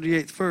chapter, in the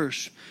 38th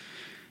verse. It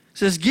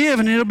says, give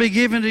and it'll be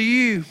given to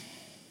you.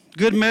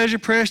 Good measure,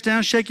 pressed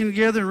down, shaken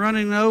together, and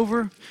running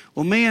over,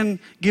 will men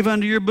give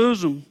unto your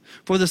bosom.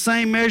 For the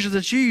same measure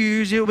that you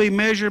use, it will be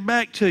measured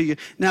back to you.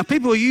 Now,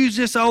 people use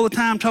this all the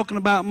time talking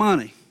about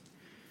money.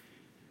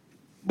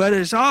 But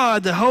it's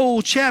odd, the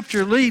whole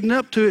chapter leading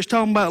up to it is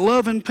talking about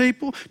loving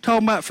people,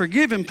 talking about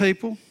forgiving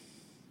people,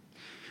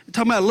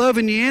 talking about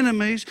loving your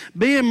enemies,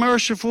 being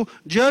merciful,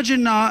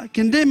 judging not,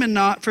 condemning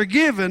not,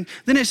 forgiving.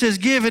 Then it says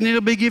give, and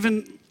it'll be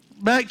given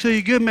back to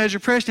you, good measure,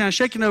 pressed down,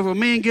 shaken over, will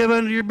men give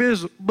unto your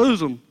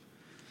bosom.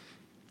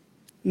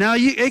 Now,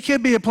 it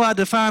could be applied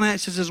to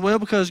finances as well,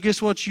 because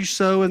guess what? You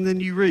sow and then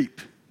you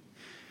reap.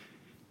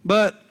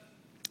 But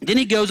then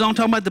he goes on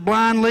talking about the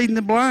blind leading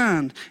the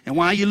blind. And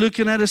why are you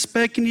looking at a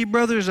speck in your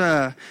brother's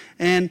eye?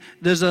 And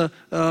does a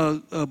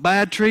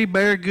bad tree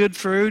bear good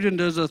fruit? And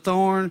does a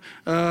thorn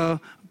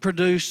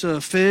produce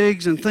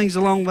figs and things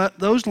along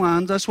those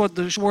lines? That's what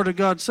the Word of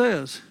God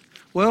says.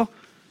 Well,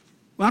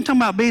 I'm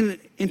talking about being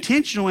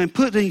intentional and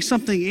putting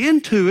something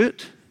into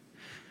it.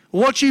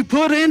 What you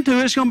put into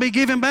it is going to be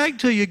given back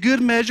to you. Good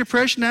measure,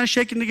 pressed down,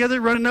 shaken together,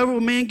 running over,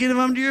 with men give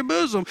unto your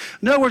bosom.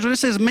 In other words, when it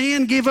says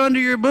men give unto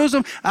your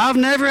bosom, I've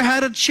never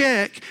had a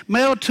check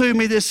mailed to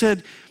me that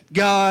said,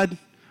 God,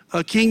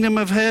 a kingdom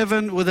of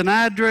heaven, with an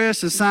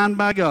address and signed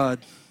by God.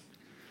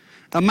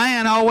 A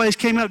man always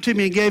came up to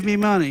me and gave me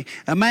money.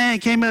 A man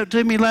came up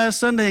to me last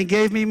Sunday and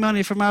gave me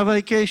money for my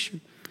vacation.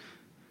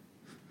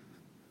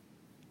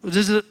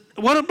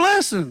 What a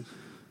blessing.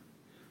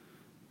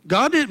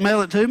 God didn't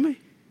mail it to me.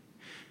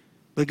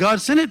 But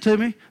God sent it to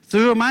me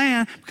through a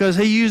man because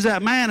he used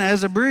that man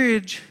as a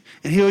bridge.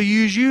 And he'll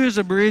use you as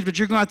a bridge, but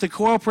you're going to have to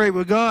cooperate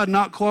with God,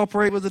 not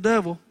cooperate with the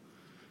devil.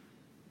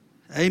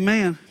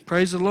 Amen.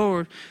 Praise the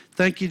Lord.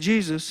 Thank you,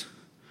 Jesus.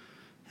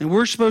 And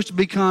we're supposed to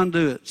be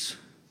conduits.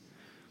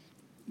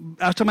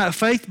 I was talking about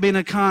faith being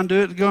a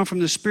conduit, going from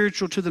the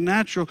spiritual to the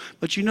natural.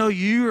 But you know,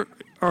 you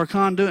are a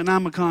conduit and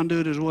I'm a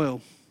conduit as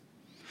well.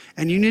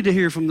 And you need to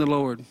hear from the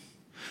Lord.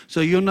 So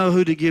you'll know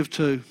who to give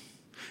to.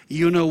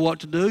 You'll know what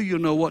to do.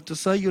 You'll know what to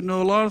say. You'll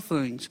know a lot of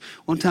things.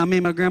 One time, me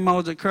and my grandma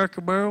was at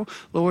Cracker Barrel.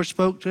 The Lord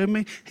spoke to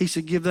me. He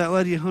said, give that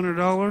lady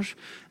 $100.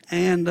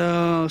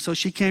 And so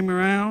she came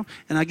around,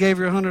 and I gave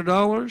her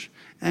 $100.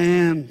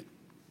 And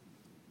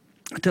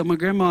I told my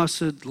grandma, I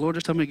said, the Lord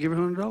just told me to give her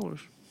 $100.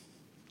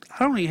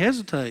 I don't even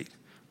hesitate.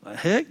 Like,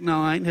 heck,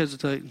 no, I ain't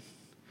hesitating.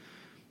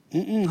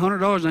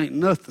 $100 ain't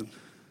nothing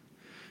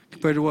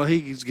compared to what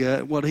he's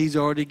got, what he's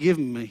already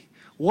given me.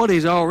 What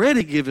he's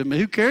already given me.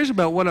 Who cares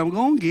about what I'm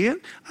going to get?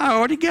 I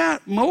already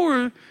got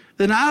more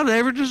than I'd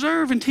ever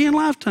deserve in 10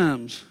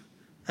 lifetimes.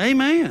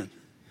 Amen.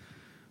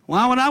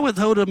 Why would I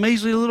withhold a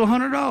measly little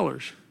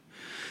 $100?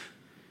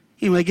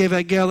 Anyway, gave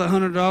that gal that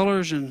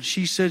 $100, and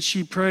she said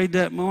she prayed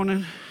that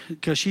morning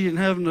because she didn't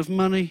have enough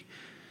money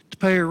to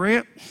pay her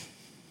rent.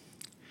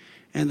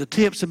 And the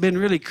tips had been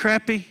really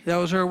crappy. That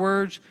was her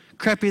words.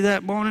 Crappy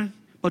that morning.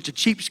 Bunch of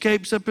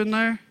cheapskates up in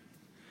there.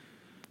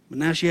 But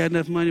now she had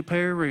enough money to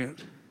pay her rent.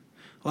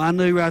 Well, I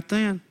knew right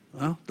then,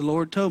 well, the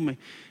Lord told me,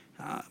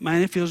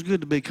 man, it feels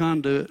good to be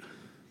conduit.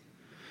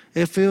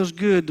 It feels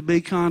good to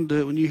be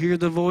conduit. When you hear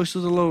the voice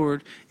of the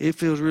Lord, it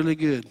feels really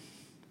good.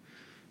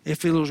 It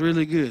feels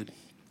really good.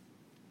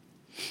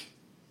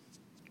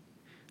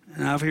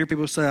 And I've heard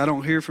people say, I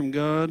don't hear from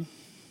God.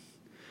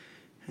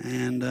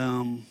 And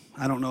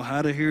I don't know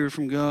how to hear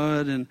from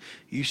God. And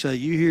you say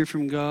you hear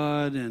from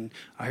God. And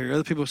I hear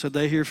other people say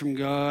they hear from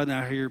God. And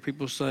I hear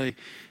people say,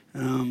 they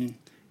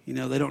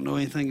don't know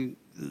anything.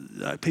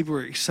 People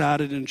are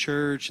excited in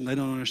church and they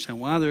don't understand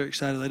why they're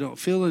excited. They don't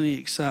feel any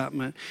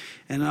excitement.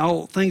 And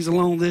all things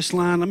along this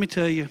line, let me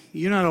tell you,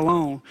 you're not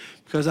alone.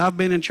 Because I've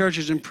been in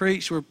churches and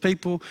preached where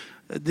people,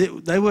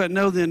 they wouldn't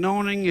know the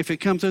anointing if it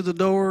come through the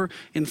door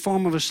in the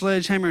form of a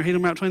sledgehammer and hit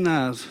them right between the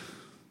eyes.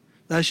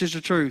 That's just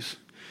the truth.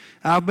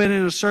 I've been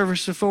in a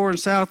service before in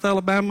South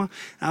Alabama.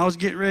 I was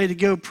getting ready to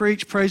go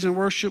preach. Praise and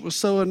worship was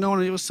so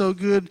anointed. It was so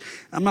good.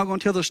 I'm not going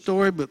to tell the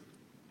story, but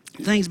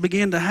things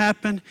began to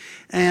happen,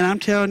 and I'm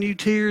telling you,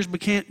 tears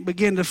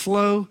began to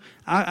flow.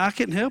 I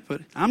couldn't help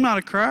it. I'm not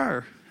a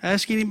crier.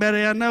 Ask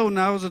anybody I know. When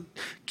I was a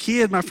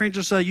kid, my friends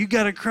would say, you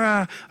got to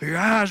cry or your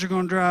eyes are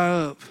going to dry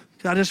up.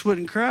 I just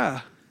wouldn't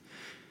cry.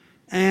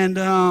 And,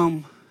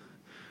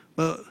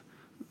 but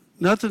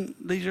nothing,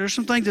 there's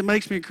some things that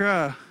makes me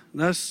cry.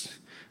 That's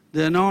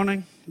the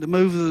anointing, the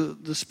move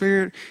of the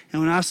Spirit,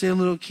 and when I see a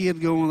little kid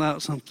going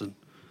without something.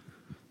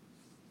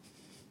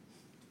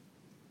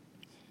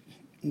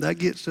 That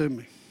gets to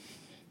me.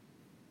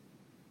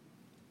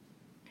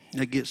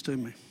 That gets to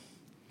me.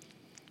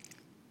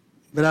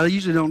 But I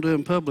usually don't do it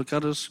in public. I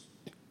just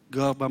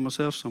go off by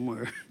myself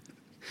somewhere.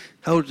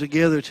 Hold it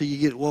together till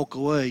you walk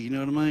away. You know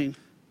what I mean?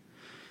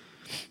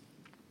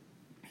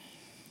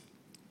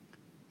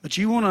 But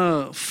you want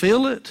to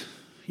feel it.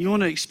 You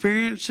want to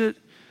experience it.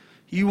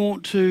 You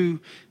want to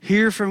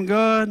hear from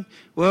God.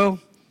 Well,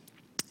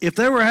 if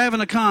they were having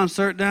a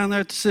concert down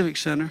there at the Civic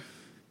Center,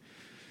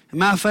 and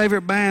my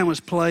favorite band was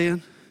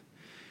playing,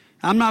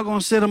 I'm not going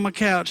to sit on my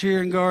couch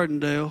here in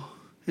Gardendale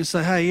and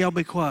say, hey, y'all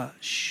be quiet.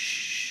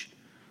 Shh.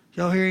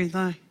 Y'all hear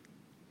anything?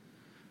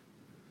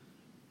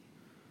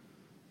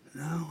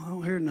 No, I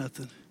don't hear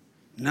nothing.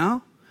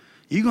 No?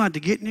 You're going to have to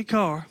get in your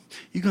car.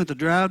 You're going to have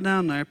to drive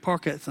down there,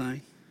 park that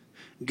thing,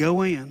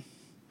 go in,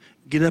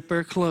 get up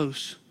there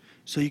close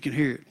so you can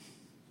hear it.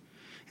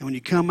 And when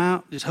you come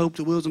out, just hope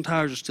the wheels and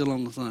tires are still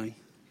on the thing.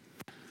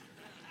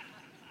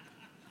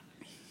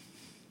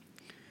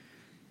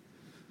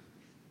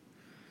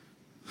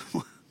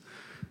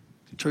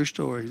 True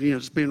story.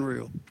 It's been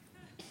real.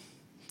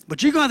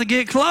 But you're going to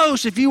get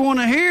close if you want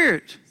to hear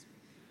it.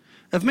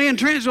 If me and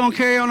Trent's going to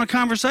carry on a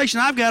conversation,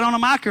 I've got on a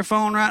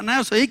microphone right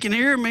now so he can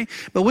hear me,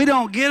 but we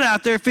don't get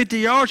out there 50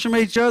 yards from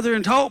each other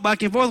and talk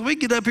back and forth. We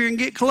get up here and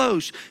get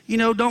close.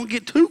 Don't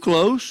get too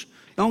close.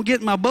 Don't get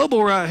in my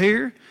bubble right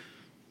here.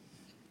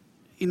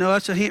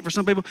 That's a hint for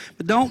some people.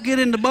 But don't get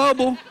in the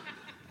bubble.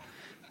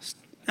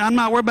 I'm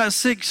not worried about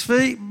 6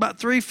 feet. About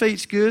 3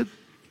 feet's good.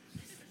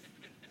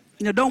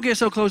 Don't get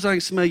so close I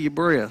can smell your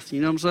breath.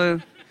 You know what I'm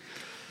saying?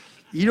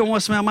 You don't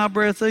want to smell my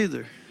breath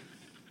either.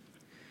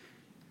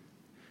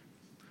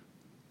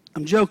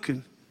 I'm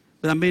joking,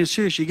 but I'm being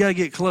serious. You got to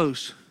get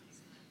close.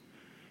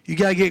 You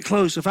got to get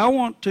close. If I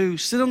want to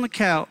sit on the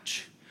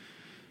couch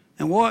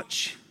and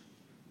watch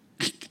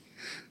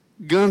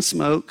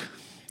Gunsmoke,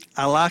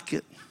 I like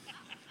it.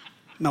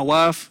 My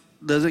wife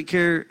doesn't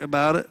care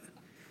about it,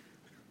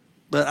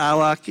 but I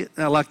like it.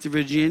 I like the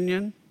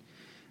Virginian.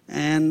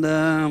 And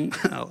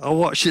I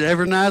watch it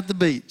every night at the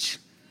beach.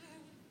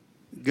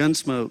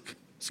 Gunsmoke.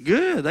 It's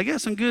good. They got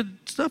some good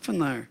stuff in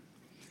there.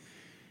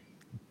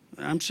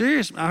 I'm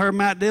serious. I heard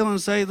Matt Dillon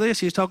say this.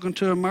 He's talking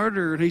to a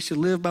murderer, and he said,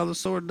 live by the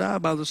sword, die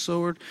by the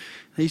sword.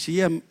 And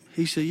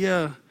he said,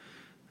 yeah.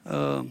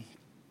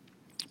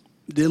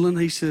 Dillon,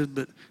 he said,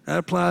 but that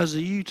applies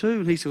to you too.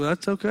 And he said, well,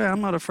 that's okay.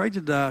 I'm not afraid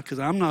to die because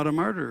I'm not a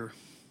murderer.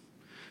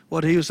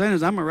 What he was saying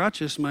is, I'm a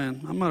righteous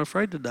man. I'm not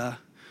afraid to die.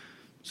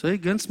 See,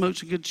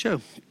 Gunsmoke's a good show.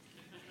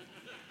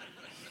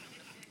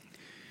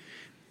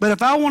 But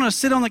if I want to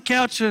sit on the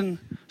couch and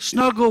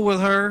snuggle with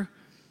her,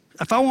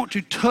 if I want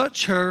to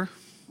touch her,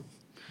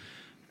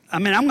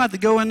 I'm going to have to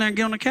go in there and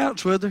get on the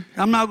couch with her.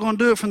 I'm not going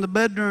to do it from the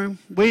bedroom.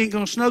 We ain't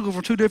going to snuggle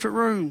for 2 different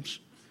rooms.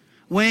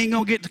 We ain't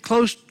going to get too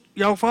close.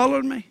 Y'all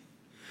following me?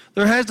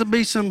 There has to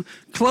be some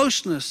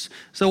closeness.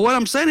 So what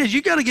I'm saying is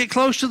you got to get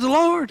close to the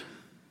Lord.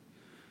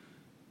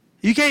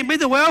 You can't be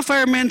the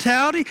welfare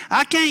mentality.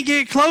 I can't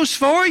get close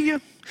for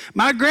you.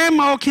 My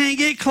grandma can't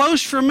get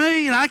close for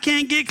me, and I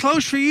can't get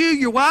close for you.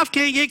 Your wife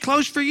can't get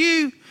close for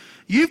you.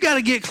 You've got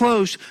to get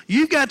close.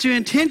 You've got to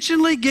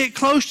intentionally get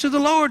close to the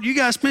Lord. You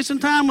got to spend some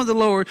time with the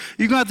Lord.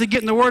 You're going to have to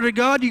get in the Word of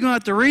God. You're going to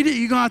have to read it.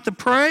 You're going to have to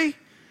pray.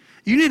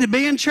 You need to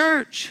be in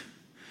church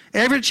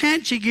every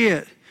chance you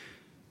get.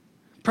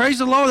 Praise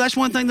the Lord. That's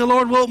one thing the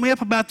Lord woke me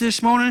up about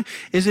this morning,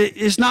 is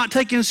it's not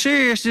taken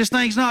serious. This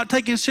thing's not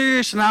taken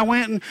serious. And I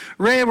went and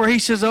read where he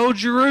says, oh,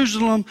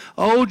 Jerusalem,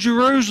 oh,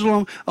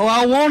 Jerusalem. Oh,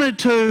 I wanted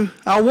to.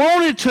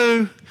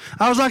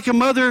 I was like a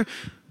mother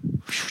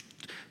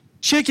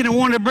chicken and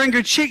wanted to bring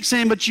her chicks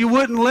in, but you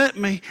wouldn't let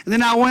me. And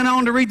then I went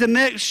on to read the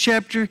next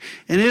chapter,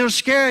 and it'll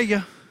scare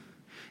you.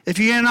 If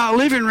you're not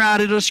living right,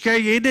 it'll scare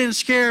you. It didn't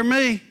scare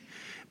me,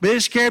 but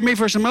it scared me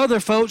for some other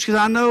folks, because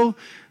I know,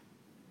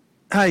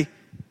 hey,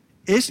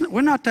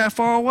 we're not that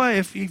far away.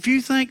 If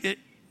you think that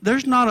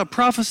there's not a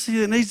prophecy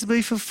that needs to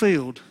be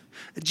fulfilled,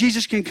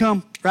 Jesus can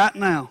come right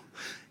now.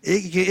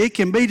 It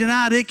can be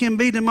tonight. It can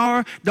be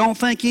tomorrow. Don't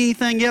think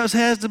anything else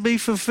has to be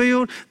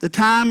fulfilled. The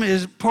time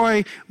is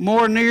probably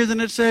more near than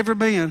it's ever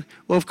been.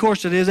 Well, of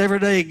course it is. Every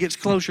day it gets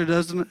closer,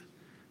 doesn't it?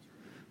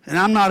 And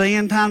I'm not an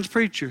end times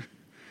preacher,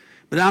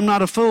 but I'm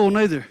not a fool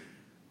neither.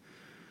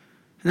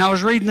 And I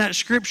was reading that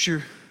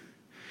scripture,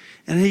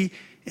 and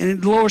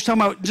the Lord was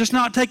talking about just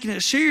not taking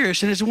it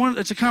serious. And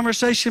it's a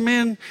conversation me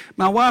and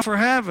my wife are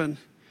having.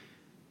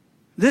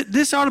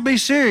 This ought to be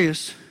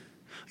serious.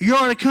 You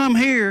ought to come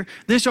here.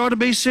 This ought to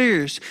be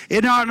serious.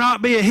 It ought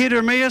not be a hit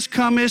or miss.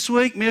 Come this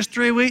week, miss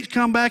 3 weeks,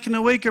 come back in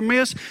a week or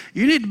miss.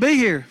 You need to be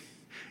here.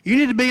 You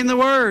need to be in the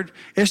Word.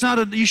 It's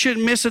not you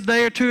shouldn't miss a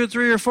day or 2 or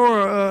 3 or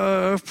 4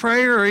 of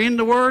prayer or in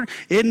the Word.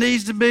 It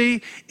needs to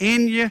be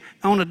in you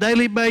on a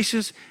daily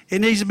basis. It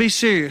needs to be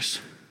serious.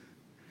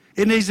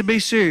 It needs to be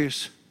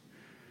serious.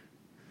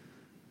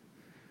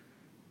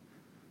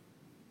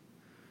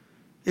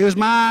 It was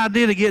my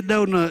idea to get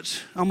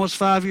donuts almost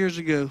 5 years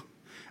ago.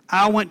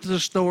 I went to the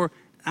store.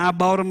 I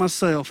bought them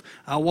myself.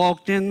 I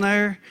walked in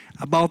there.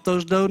 I bought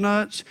those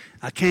donuts.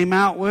 I came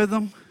out with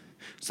them.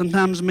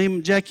 Sometimes me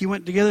and Jackie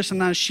went together.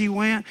 Sometimes she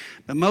went.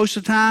 But most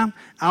of the time,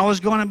 I was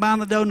going and buying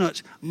the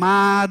donuts.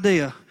 My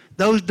idea.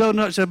 Those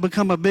donuts have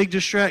become a big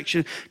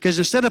distraction, because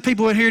instead of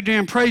people in here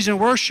doing praise and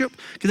worship,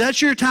 because that's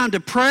your time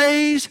to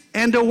praise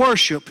and to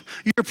worship.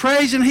 You're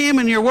praising Him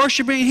and you're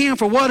worshiping Him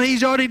for what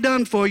He's already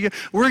done for you.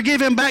 We're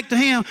giving back to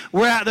Him.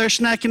 We're out there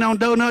snacking on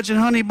donuts and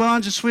honey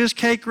buns and Swiss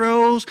cake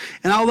rolls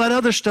and all that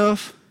other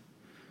stuff.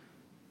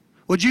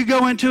 Would you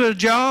go into a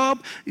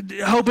job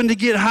hoping to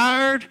get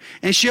hired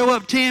and show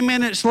up 10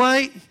 minutes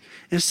late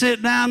and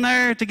sit down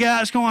there at the guy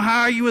that's going to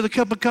hire you with a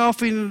cup of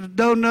coffee and a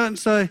donut and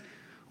say,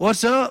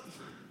 "What's up?"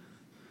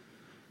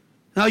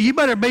 No, you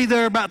better be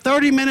there about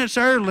 30 minutes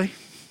early.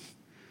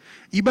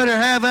 You better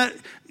have that.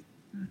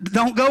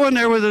 Don't go in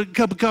there with a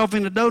cup of coffee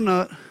and a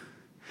donut.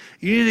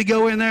 You need to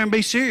go in there and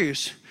be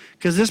serious,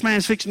 because this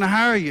man's fixing to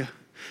hire you.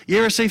 You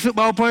ever see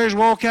football players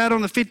walk out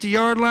on the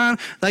 50-yard line?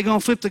 They're going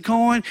to flip the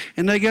coin,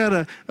 and they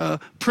got a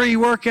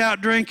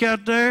pre-workout drink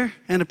out there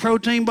and a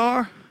protein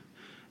bar.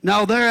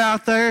 No, they're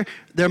out there.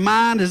 Their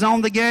mind is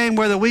on the game.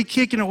 Whether we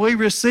kicking or we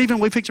receiving,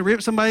 we fix to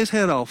rip somebody's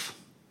head off.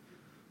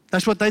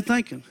 That's what they're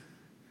thinking.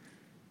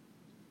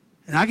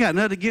 And I got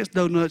nothing against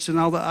donuts and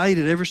all that. I eat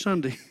it every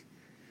Sunday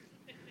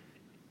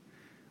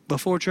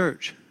before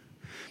church.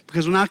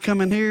 Because when I come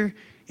in here,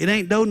 it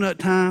ain't donut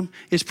time.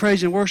 It's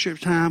praise and worship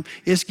time.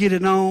 It's get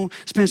it on,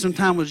 spend some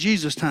time with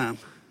Jesus time.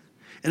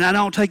 And I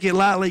don't take it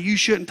lightly. You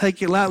shouldn't take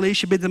it lightly. It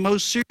should be the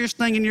most serious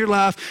thing in your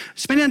life.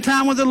 Spending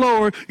time with the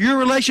Lord, your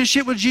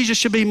relationship with Jesus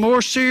should be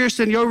more serious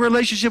than your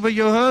relationship with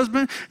your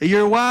husband,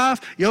 your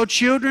wife, your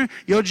children,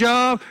 your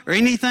job, or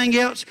anything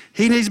else.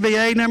 He needs to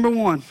be number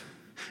one.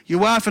 Your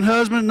wife and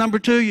husband, number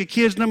 2, your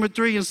kids, number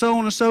 3, and so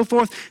on and so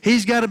forth.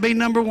 He's got to be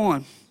number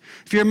 1.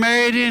 If you're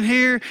married in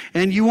here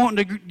and you want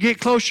to get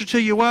closer to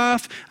your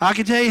wife, I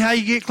can tell you how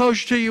you get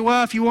closer to your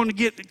wife. You want to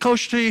get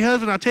closer to your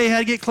husband, I'll tell you how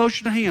to get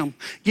closer to him.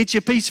 Get you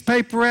a piece of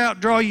paper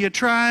out, draw you a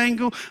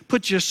triangle,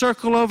 put you a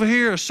circle over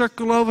here, and a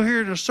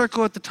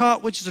circle at the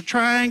top, which is a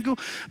triangle.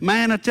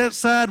 Man at that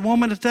side,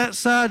 woman at that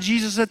side,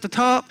 Jesus at the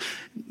top.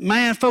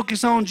 Man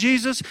focus on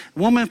Jesus,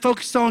 woman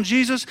focused on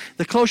Jesus.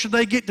 The closer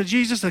they get to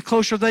Jesus, the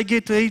closer they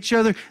get to each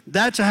other.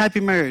 That's a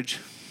happy marriage.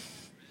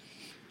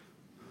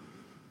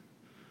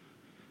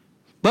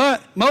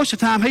 But most of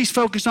the time, he's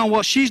focused on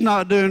what she's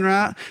not doing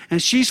right,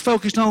 and she's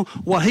focused on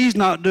what he's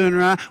not doing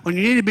right, when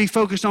you need to be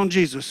focused on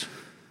Jesus.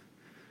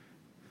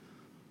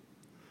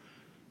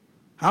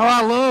 Oh,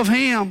 I love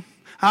him.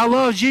 I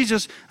love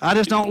Jesus. I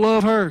just don't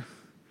love her.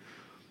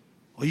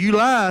 Well, you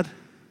lied.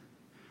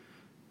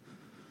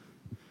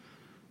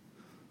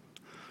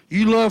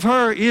 You love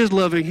her is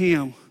loving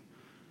him.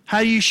 How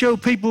do you show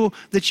people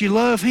that you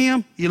love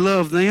him? You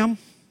love them.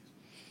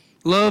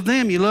 Love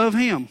them, you love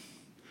him.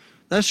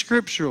 That's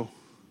scriptural.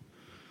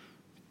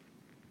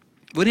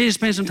 We need to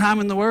spend some time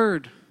in the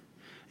Word.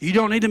 You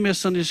don't need to miss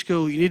Sunday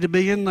school. You need to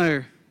be in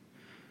there.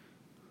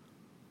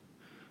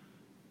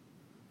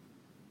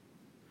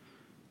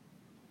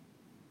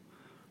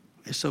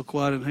 It's so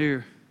quiet in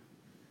here.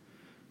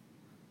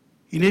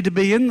 You need to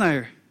be in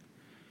there.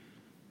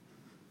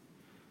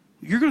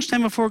 You're going to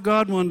stand before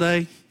God one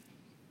day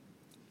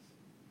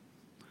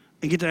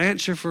and get the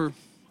answer for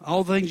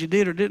all the things you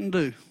did or didn't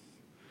do.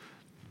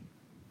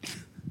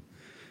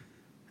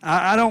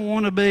 I don't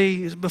want to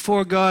be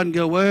before God and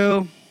go,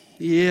 well,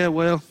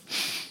 the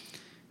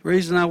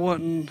reason I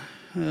wasn't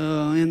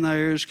in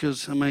there is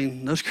because,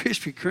 those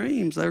Krispy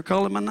Kremes, they were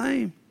calling my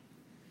name.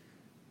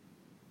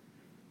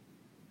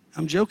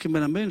 I'm joking,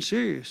 but I'm being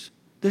serious.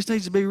 This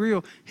needs to be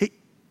real.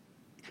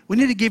 We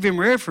need to give him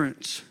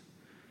reverence.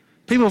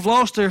 People have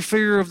lost their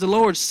fear of the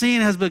Lord.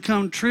 Sin has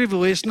become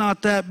trivial. It's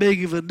not that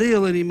big of a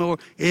deal anymore.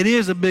 It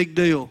is a big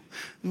deal.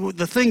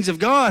 The things of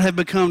God have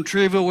become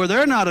trivial where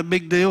they're not a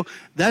big deal.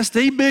 That's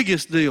the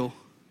biggest deal.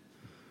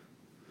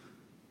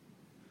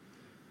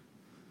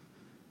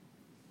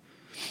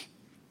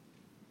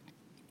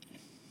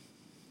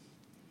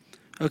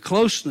 A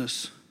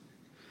closeness.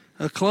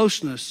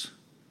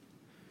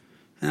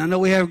 And I know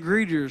we have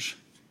greeters,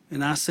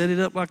 and I set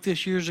it up like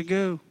this years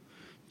ago.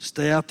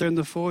 Stay out there in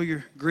the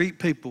foyer, greet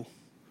people.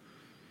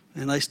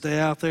 And they stay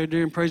out there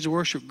during praise and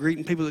worship,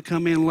 greeting people that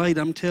come in late.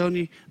 I'm telling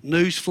you,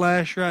 news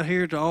flash right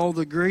here to all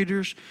the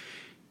greeters.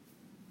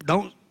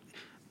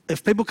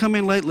 If people come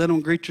in late, let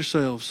them greet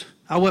yourselves.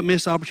 I wouldn't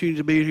miss the opportunity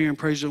to be in here and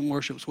praise and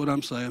worship is what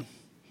I'm saying.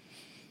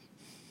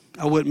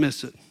 I wouldn't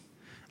miss it.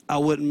 I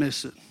wouldn't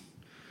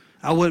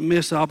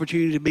miss the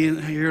opportunity to be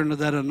in here under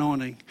that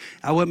anointing.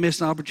 I wouldn't miss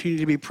the opportunity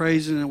to be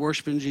praising and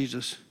worshiping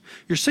Jesus.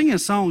 You're singing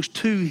songs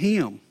to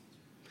him.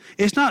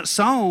 It's not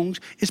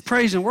songs, it's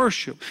praise and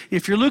worship.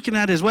 If you're looking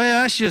at it as,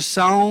 well, that's just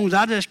songs,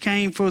 I just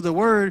came for the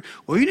word,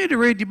 well, you need to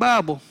read your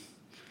Bible.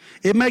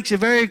 It makes it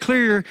very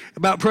clear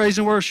about praise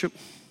and worship.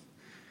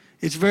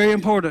 It's very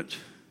important.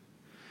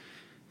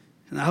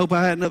 And I hope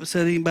I hadn't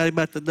upset anybody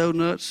about the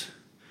donuts.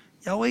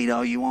 Y'all eat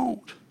all you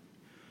want.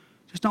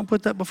 Just don't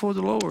put that before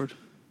the Lord.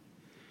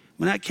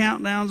 When that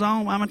countdown's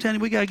on, I'm telling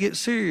you, we got to get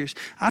serious.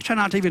 I try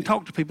not to even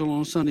talk to people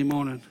on Sunday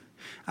morning.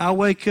 I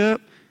wake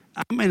up,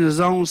 I'm in the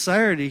zone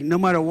Saturday. No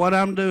matter what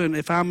I'm doing,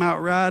 if I'm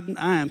out riding,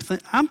 I'm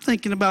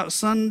thinking about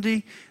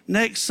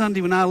next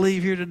Sunday when I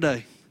leave here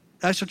today.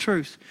 That's the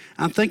truth.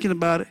 I'm thinking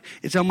about it.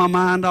 It's on my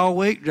mind all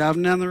week,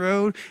 driving down the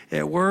road,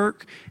 at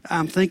work.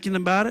 I'm thinking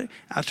about it.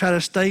 I try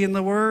to stay in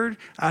the Word.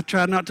 I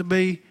try not to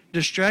be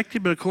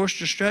distracted, but of course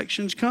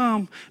distractions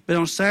come. But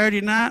on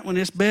Saturday night when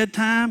it's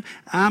bedtime,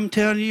 I'm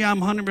telling you,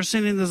 I'm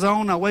 100% in the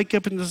zone. I wake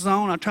up in the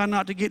zone. I try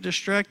not to get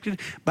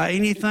distracted by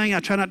anything. I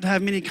try not to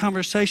have many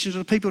conversations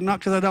with people, not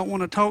because I don't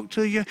want to talk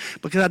to you,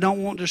 because I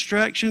don't want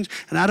distractions,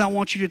 and I don't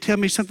want you to tell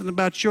me something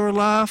about your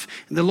life,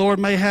 and the Lord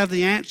may have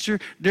the answer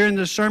during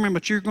the sermon,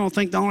 but you're going to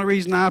think the only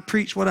reason I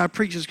preach what I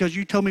preach is because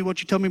you told me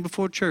what you told me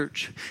before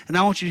church, and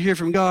I want you to hear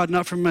from God,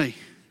 not from me.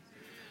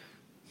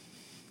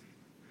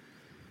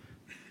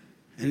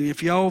 And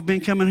if y'all have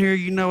been coming here,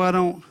 you know I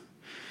don't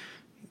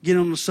get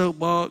on the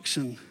soapbox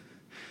and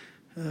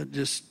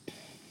just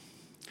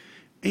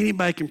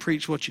anybody can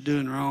preach what you're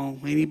doing wrong.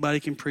 Anybody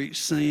can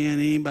preach sin.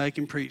 Anybody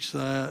can preach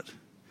that.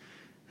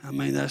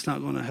 That's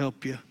not going to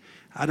help you.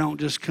 I don't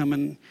just come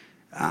in.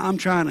 I'm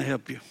trying to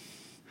help you.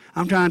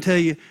 I'm trying to tell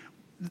you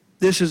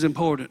this is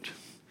important.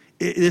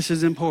 This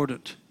is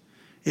important.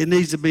 It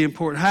needs to be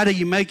important. How do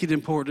you make it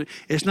important?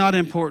 It's not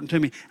important to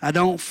me. I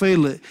don't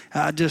feel it.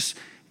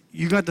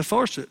 You got to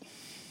force it.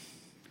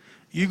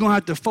 You're going to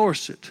have to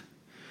force it.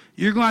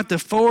 You're going to have to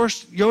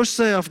force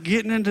yourself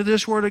getting into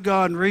this Word of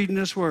God and reading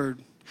this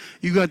Word.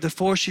 You got to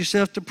force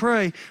yourself to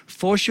pray.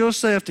 Force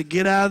yourself to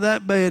get out of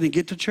that bed and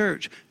get to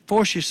church.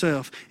 Force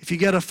yourself. If you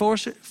got to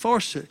force it,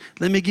 force it.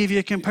 Let me give you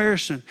a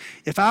comparison.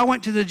 If I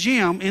went to the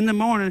gym in the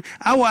morning,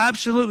 I will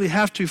absolutely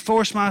have to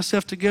force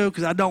myself to go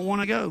because I don't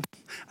want to go.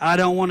 I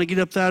don't want to get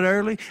up that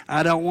early.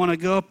 I don't want to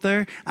go up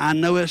there. I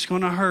know it's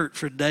going to hurt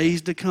for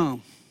days to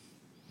come.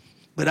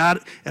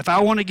 But if I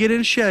want to get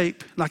in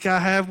shape, like I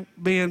have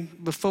been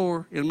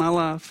before in my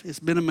life, it's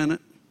been a minute,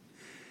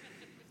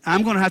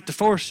 I'm going to have to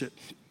force it.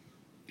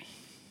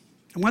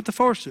 I'm going to have to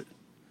force it.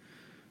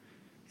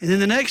 And then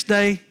the next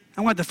day,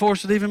 I'm going to have to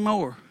force it even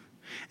more.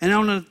 And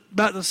on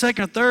about the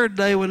second or third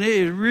day when it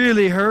is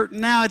really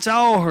hurting, now it's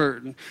all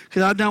hurting.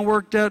 Because I've done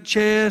worked out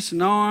chest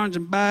and arms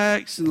and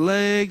backs and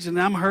legs,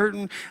 and I'm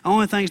hurting. The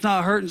only thing that's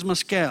not hurting is my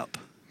scalp.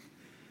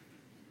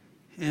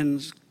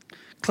 And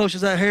close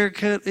as that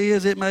haircut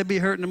is, it may be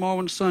hurting tomorrow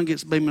when the sun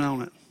gets beaming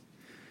on it.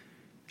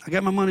 I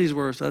got my money's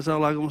worth. That's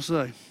all I'm going to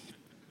say.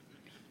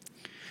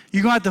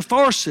 You're going to have to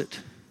force it.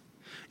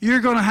 You're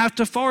going to have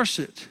to force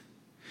it.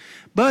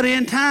 But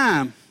in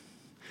time,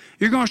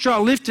 you're going to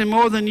start lifting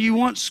more than you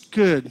once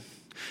could.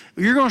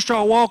 You're going to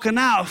start walking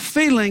out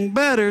feeling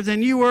better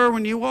than you were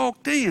when you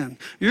walked in.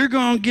 You're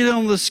going to get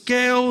on the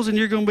scales and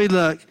you're going to be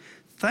like,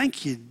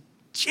 thank you,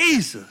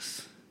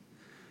 Jesus.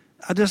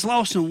 I just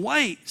lost some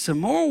weight, some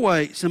more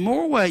weight, some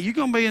more weight. You're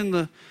going to be in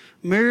the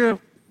mirror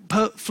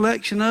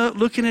flexing up,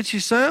 looking at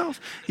yourself.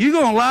 You're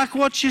going to like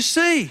what you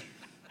see.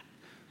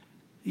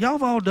 Y'all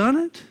have all done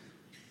it.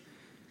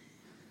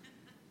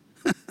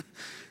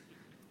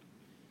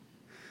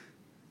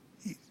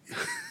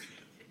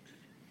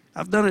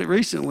 I've done it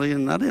recently,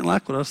 and I didn't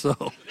like what I saw.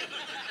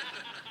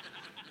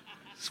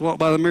 Just walk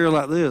by the mirror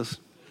like this.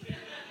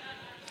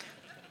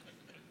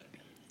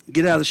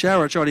 Get out of the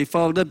shower, it's already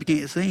fogged up. You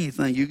can't see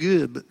anything. You're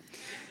good,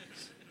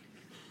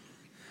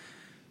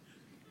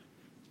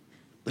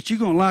 but you're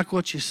going to like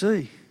what you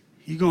see.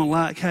 You're going to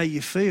like how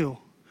you feel.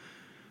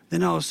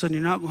 Then all of a sudden,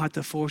 you're not going to have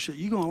to force it.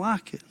 You're going to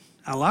like it.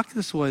 I like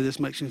this way this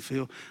makes me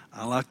feel.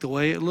 I like the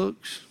way it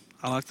looks.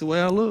 I like the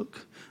way I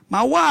look.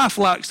 My wife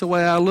likes the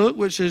way I look,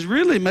 which is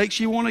really makes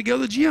you want to go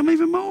to the gym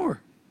even more.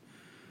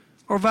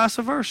 Or vice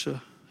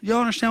versa.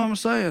 Y'all understand what I'm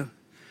saying?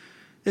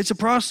 It's a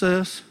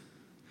process.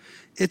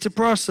 It's a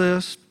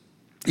process.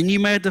 And you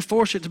may have to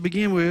force it to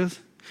begin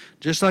with,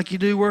 just like you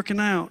do working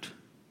out.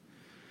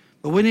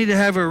 But we need to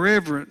have a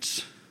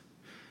reverence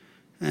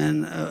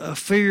and a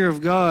fear of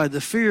God. The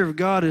fear of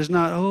God is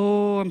not,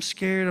 oh, I'm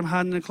scared, I'm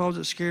hiding in the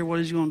closet, scared what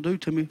he's going to do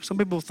to me. Some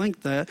people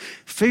think that.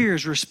 Fear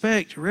is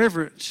respect,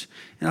 reverence.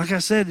 And like I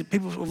said,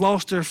 people have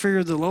lost their fear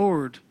of the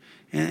Lord.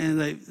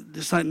 And they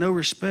just like no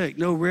respect,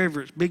 no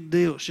reverence, big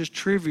deal. It's just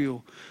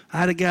trivial. I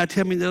had a guy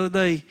tell me the other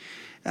day,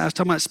 I was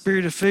talking about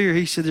spirit of fear.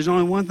 He said, there's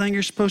only one thing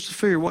you're supposed to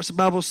fear. What's the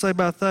Bible say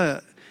about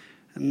that?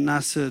 And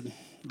I said,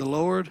 the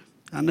Lord.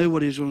 I knew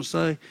what he was going to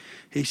say.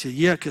 He said,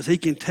 yeah, because he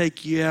can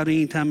take you out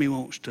anytime he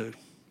wants to.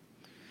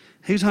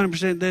 He was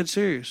 100% dead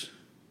serious.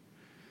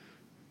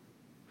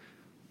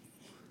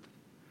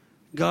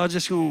 God's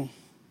just going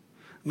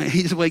to,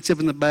 he just wakes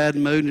up in the bad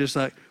mood and just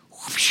like,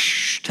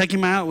 whoosh, take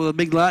him out with a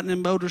big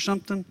lightning bolt or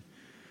something.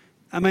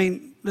 I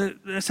mean,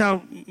 that's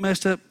how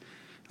messed up.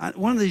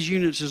 One of these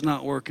units is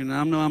not working.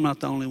 I know I'm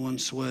not the only one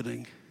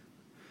sweating.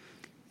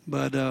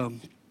 But I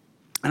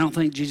don't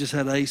think Jesus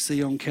had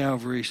AC on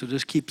Calvary, so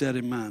just keep that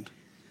in mind.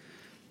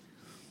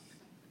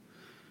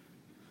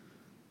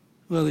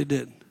 Well, he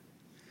didn't.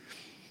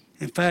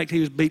 In fact, he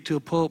was beat to a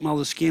pulp, and all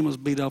the skin was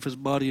beat off his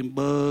body, and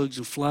bugs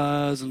and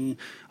flies and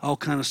all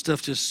kind of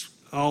stuff just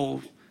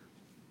all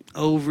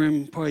over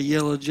him, probably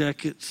yellow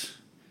jackets,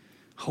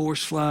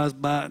 horse flies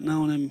biting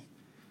on him.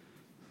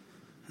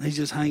 And he's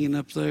just hanging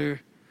up there,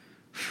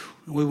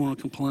 and we want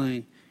to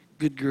complain.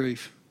 Good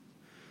grief.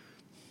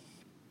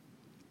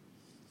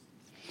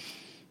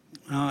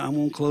 I'm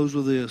going to close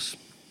with this.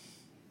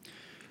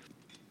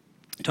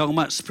 Talking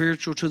about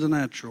spiritual to the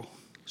natural.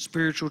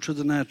 Spiritual to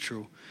the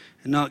natural.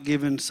 And not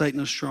giving Satan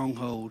a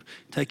stronghold,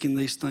 taking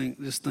this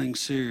thing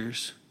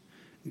serious,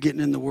 getting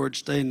in the Word,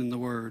 staying in the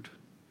Word.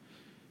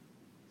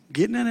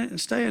 Getting in it and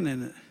staying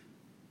in it.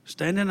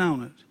 Standing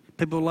on it.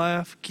 People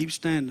laugh, keep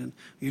standing.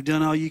 You've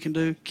done all you can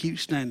do, keep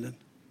standing.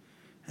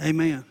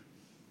 Amen.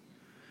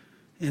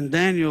 In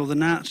Daniel, the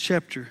 9th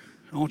chapter,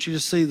 I want you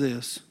to see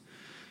this.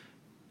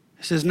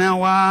 It says, now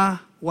while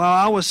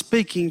I was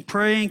speaking,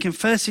 praying,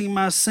 confessing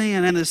my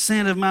sin and the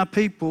sin of my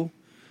people,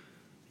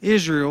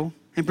 Israel,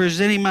 and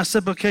presenting my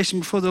supplication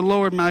before the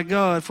Lord my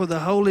God for the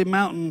holy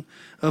mountain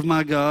of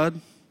my God.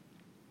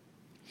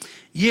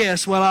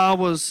 Yes, while I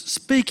was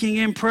speaking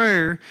in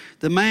prayer,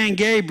 the man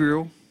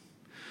Gabriel,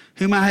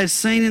 whom I had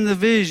seen in the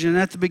vision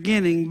at the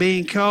beginning,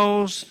 being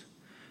caused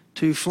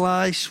to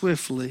fly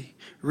swiftly,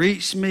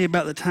 reached me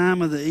about the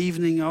time of the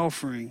evening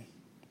offering.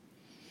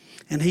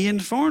 And he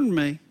informed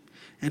me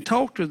and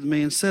talked with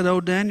me and said, O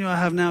Daniel, I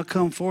have now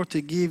come forth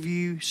to give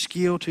you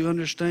skill to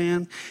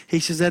understand. He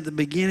says, at the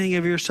beginning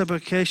of your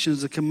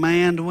supplications, the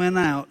command went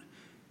out,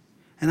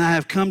 and I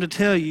have come to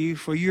tell you,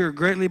 for you are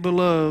greatly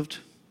beloved.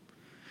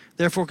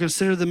 Therefore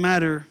consider the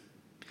matter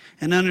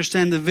and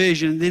understand the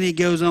vision. Then he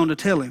goes on to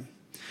tell him.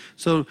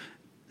 So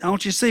I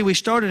want you to see, we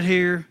started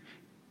here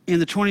in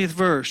the 20th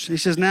verse. He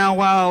says, now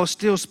while I was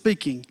still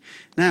speaking.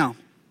 Now,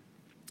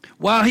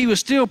 while he was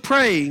still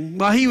praying,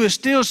 while he was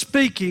still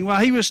speaking, while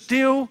he was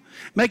still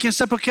making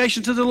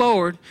supplication to the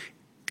Lord,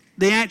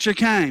 the answer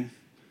came.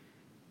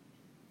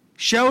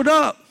 Showed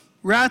up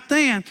right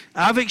then.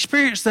 I've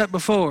experienced that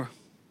before.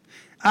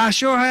 I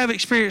sure have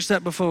experienced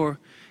that before.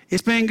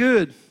 It's been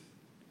good.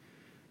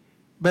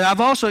 But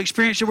I've also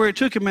experienced it where it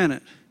took a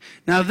minute.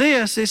 Now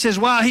this, it says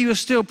while he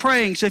was still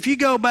praying. So if you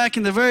go back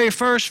in the very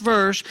first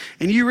verse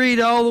and you read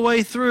all the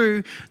way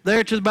through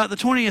there to about the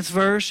 20th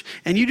verse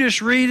and you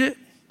just read it,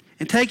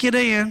 and take it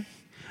in.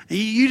 And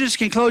you just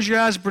can close your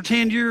eyes and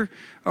pretend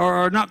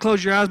or not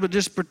close your eyes, but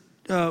just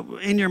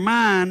in your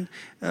mind,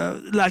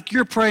 like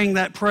you're praying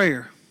that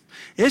prayer.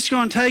 It's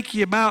going to take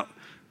you about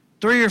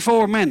 3 or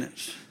 4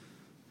 minutes.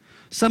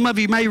 Some of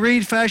you may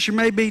read faster,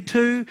 maybe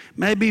 2,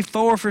 maybe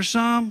 4 for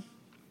some.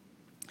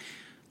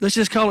 Let's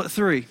just call it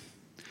 3.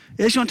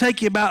 It's going to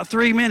take you about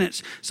 3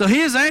 minutes. So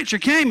his answer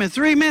came in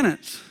 3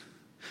 minutes.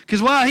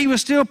 Because while he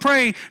was still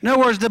praying, in other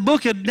words, the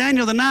book of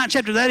Daniel, the 9th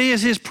chapter, that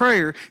is his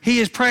prayer. He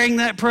is praying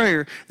that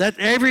prayer. That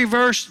every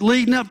verse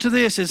leading up to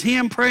this is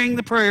him praying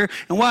the prayer.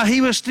 And while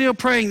he was still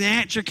praying, the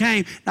answer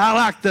came. I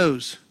like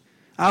those.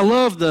 I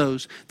love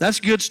those. That's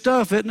good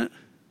stuff, isn't it?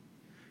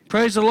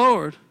 Praise the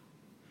Lord.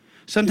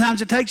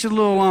 Sometimes it takes a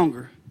little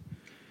longer.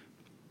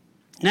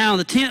 Now,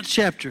 the 10th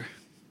chapter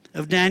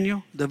of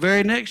Daniel, the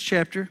very next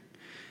chapter,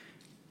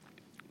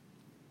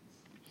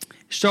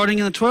 starting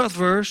in the 12th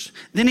verse,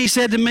 then he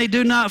said to me,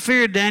 do not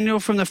fear, Daniel,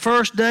 from the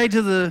first day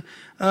to the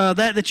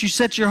that you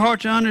set your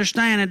heart to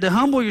understand and to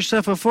humble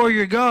yourself before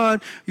your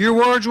God, your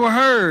words were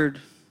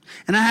heard,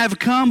 and I have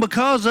come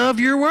because of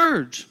your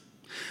words.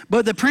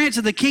 But the prince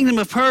of the kingdom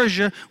of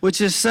Persia,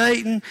 which is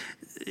Satan,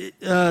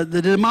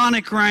 the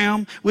demonic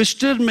realm,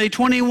 withstood me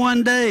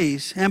 21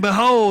 days. And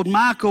behold,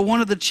 Michael, one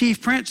of the chief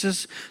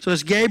princes, so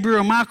it's Gabriel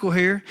and Michael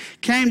here,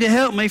 came to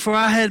help me, for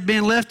I had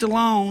been left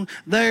alone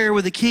there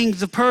with the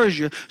kings of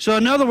Persia. So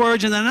in other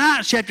words, in the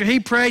 9th chapter,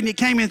 he prayed and it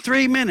came in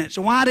 3 minutes.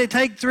 Why did it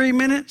take 3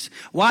 minutes?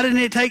 Why didn't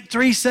it take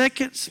 3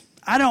 seconds?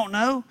 I don't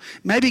know.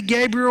 Maybe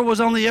Gabriel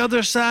was on the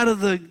other side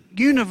of the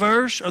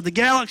universe or the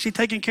galaxy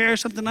taking care of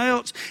something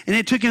else, and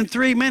it took him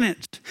 3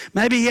 minutes.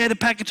 Maybe he had to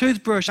pack a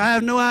toothbrush. I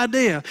have no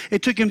idea.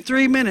 It took him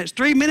 3 minutes.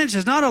 3 minutes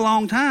is not a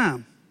long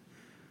time.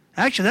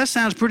 Actually, that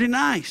sounds pretty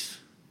nice.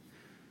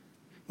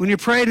 When you're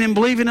praying and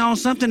believing on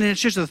something and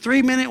it's just a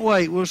 3-minute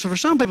wait. Well, so for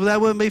some people that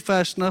wouldn't be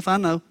fast enough, I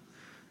know.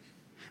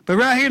 But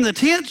right here in the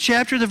 10th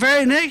chapter, the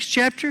very next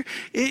chapter,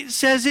 it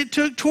says it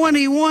took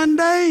 21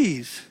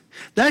 days.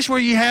 That's where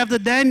you have the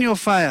Daniel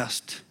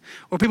fast,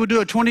 where people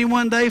do a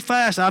 21-day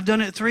fast. I've done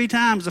it 3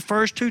 times. The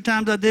first 2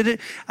 times I did it,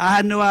 I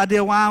had no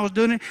idea why I was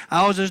doing it.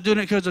 I was just doing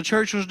it because the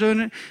church was doing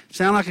it.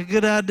 Sound like a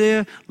good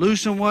idea.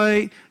 Lose some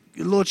weight,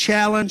 a little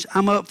challenge.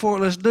 I'm up for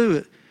it. Let's do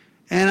it.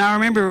 And I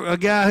remember a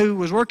guy who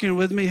was working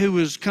with me who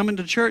was coming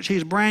to church. He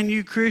was a brand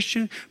new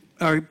Christian,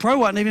 or he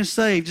probably wasn't even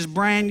saved, just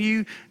brand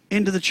new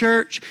into the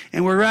church.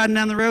 And we're riding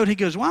down the road. He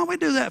goes, why don't we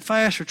do that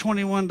fast for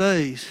 21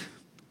 days?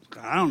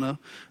 I don't know.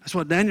 That's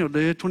what Daniel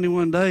did,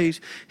 21 days.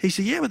 He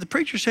said, yeah, but the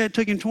preacher said it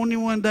took him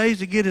 21 days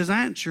to get his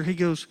answer. He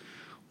goes,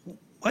 well,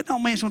 that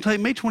don't mean it's going to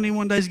take me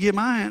 21 days to get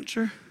my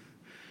answer.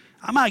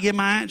 I might get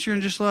my answer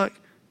in just like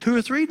 2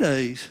 or 3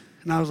 days.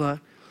 And I was like,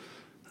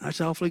 that's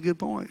an awfully good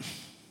point.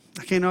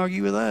 I can't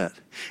argue with that.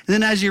 And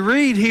then as you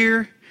read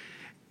here,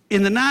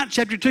 in the 9th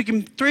chapter, it took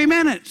him 3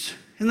 minutes.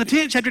 In the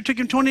 10th chapter, it took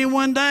him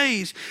 21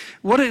 days.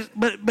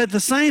 But the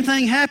same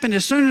thing happened.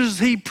 As soon as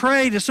he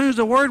prayed, as soon as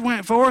the word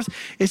went forth,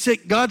 it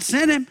said God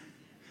sent him.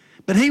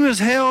 But he was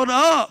held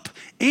up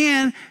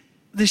in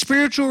the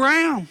spiritual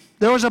realm.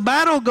 There was a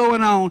battle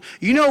going on.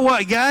 You know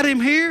what got him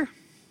here?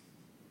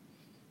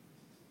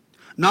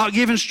 Not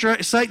giving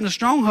Satan a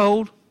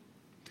stronghold.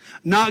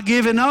 Not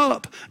giving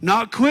up.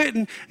 Not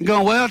quitting. And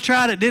going, well, I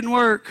tried it. Didn't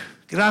work.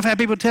 Because I've had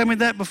people tell me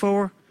that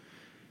before.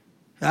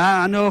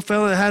 I know a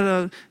fellow that had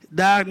a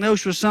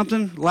diagnosed with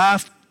something,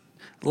 life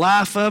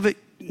of it,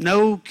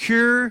 no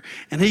cure.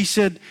 And he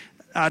said,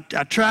 I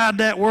tried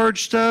that word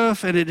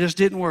stuff and it just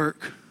didn't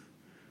work.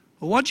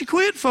 Well, what'd you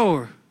quit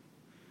for?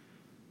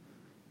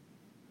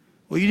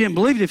 Well, you didn't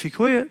believe it if you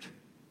quit.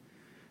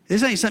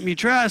 This ain't something you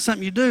try, it's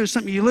something you do, it's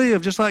something you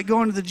live. Just like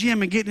going to the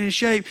gym and getting in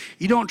shape.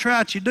 You don't try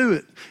it, you do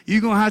it.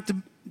 You're going to have to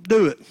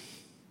do it.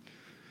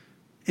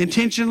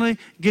 Intentionally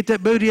get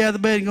that booty out of the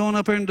bed and go on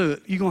up there and do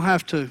it. You're going to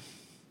have to.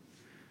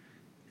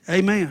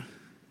 Amen.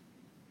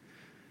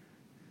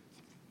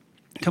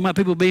 Talking about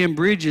people being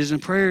bridges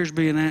and prayers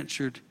being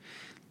answered.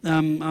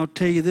 I'll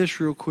tell you this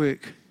real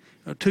quick.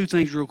 2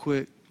 things real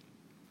quick.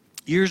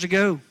 Years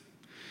ago,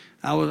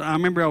 I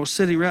remember I was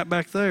sitting right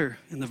back there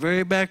in the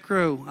very back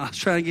row. I was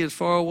trying to get as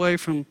far away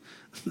from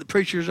the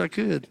preacher as I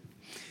could.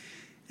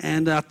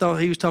 And I thought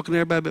he was talking to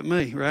everybody but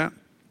me, right?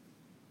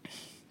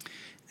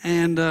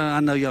 And I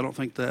know y'all don't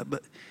think that,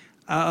 but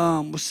I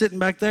was sitting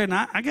back there and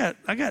I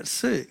got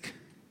sick.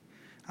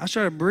 I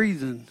started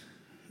breathing.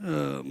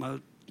 My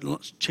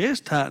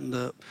chest tightened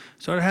up.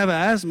 Started having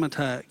an asthma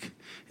attack.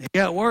 It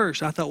got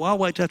worse. I thought, well, I'll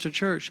wait till after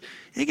church.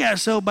 It got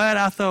so bad,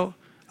 I thought,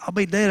 I'll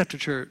be dead after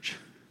church.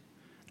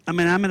 I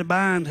mean, I'm in a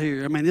bind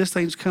here. I mean, this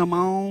thing's come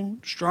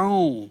on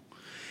strong.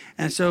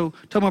 And so,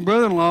 told my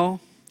brother-in-law,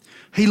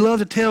 he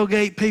loved to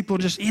tailgate people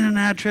just in and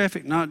out of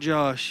traffic. Not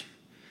Josh.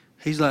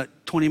 He's like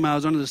 20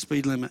 miles under the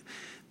speed limit.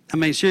 I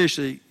mean,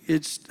 seriously,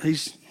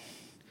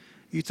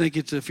 you think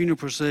it's a funeral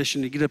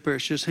procession to get up there,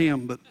 it's just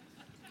him. But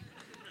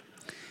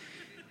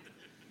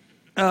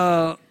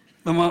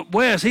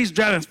Wes, he's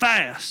driving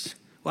fast.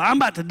 Well, I'm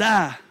about to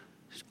die.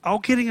 All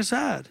kidding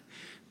aside.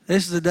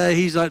 This is the day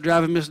he's like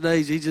driving Miss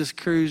Daisy. He's just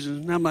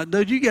cruising. And I'm like,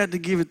 dude, you got to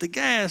give it the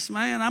gas,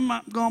 man. I'm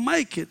not going to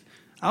make it.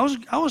 I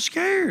was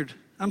scared.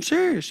 I'm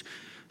serious.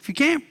 If you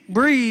can't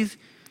breathe,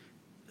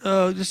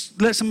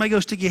 just let somebody go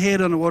stick your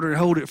head underwater and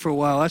hold it for a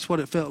while. That's what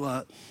it felt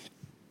like.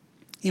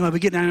 You might be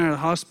getting down there to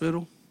the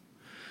hospital.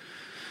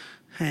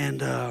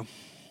 And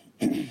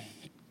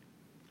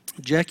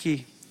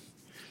Jackie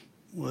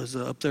was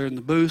up there in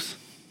the booth,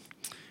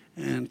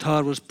 and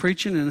Todd was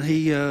preaching, and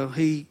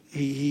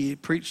he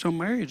preached on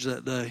marriage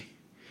that day.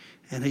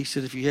 And he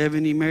said, if you have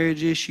any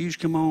marriage issues,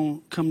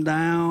 come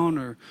down,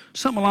 or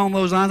something along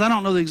those lines. I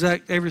don't know the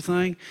exact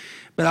everything,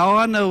 but all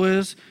I know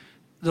is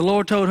the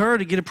Lord told her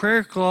to get a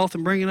prayer cloth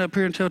and bring it up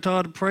here and tell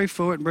Todd to pray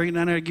for it and bring it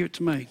down there and give it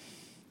to me.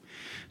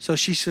 So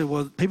she said,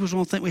 well, people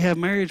won't think we have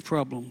marriage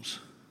problems.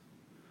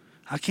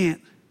 I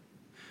can't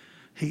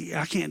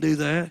do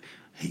that.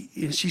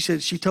 And she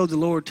said, she told the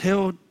Lord,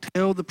 tell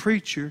the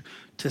preacher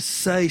to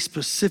say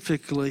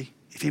specifically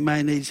if he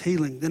may needs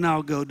healing, then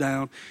I'll go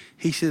down.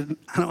 He said,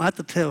 I don't have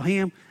to tell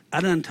him.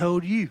 I done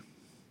told you.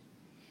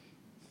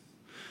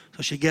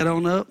 So she got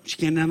on up. She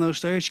came down those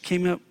stairs. She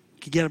came up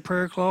to get a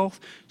prayer cloth.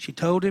 She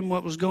told him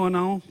what was going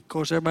on. Of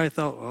course, everybody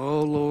thought,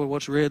 oh, Lord,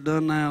 what's Red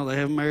done now? They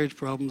have marriage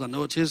problems. I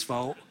know it's his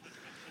fault.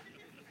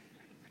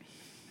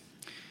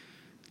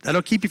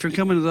 That'll keep you from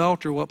coming to the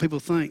altar, what people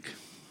think.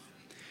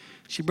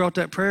 She brought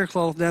that prayer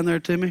cloth down there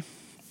to me.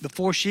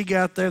 Before she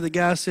got there, the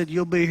guy said,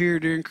 you'll be here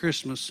during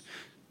Christmas,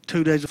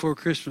 2 days before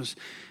Christmas.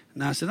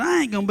 And I said,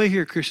 I ain't going to be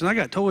here, Christian. I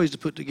got toys to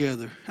put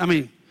together.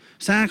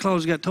 Santa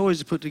Claus got toys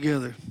to put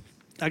together.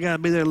 I got to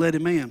be there to let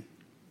him in.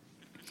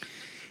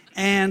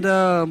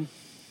 And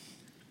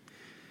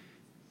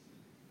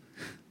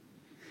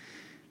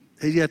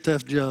he's got a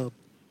tough job.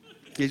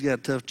 He's got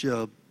a tough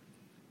job.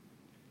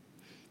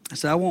 I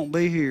said, I won't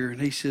be here.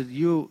 And he said,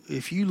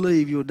 if you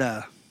leave, you'll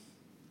die.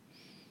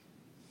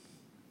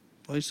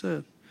 That's what he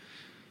said.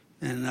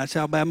 And that's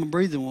how bad my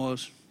breathing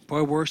was.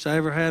 Probably worst I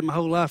ever had in my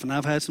whole life. And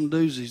I've had some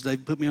doozies. They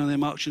put me on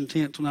them oxygen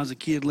tents when I was a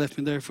kid, left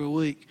me there for a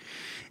week.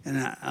 And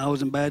I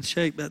was in bad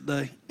shape that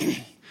day.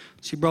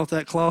 She brought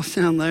that cloth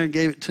down there and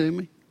gave it to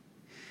me.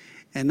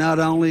 And not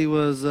only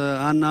was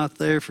I not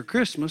there for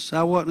Christmas,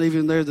 I wasn't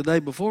even there the day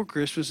before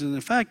Christmas. And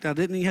in fact, I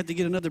didn't even have to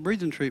get another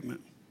breathing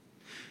treatment.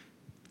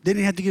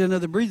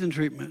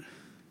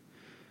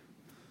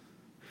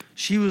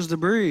 She was the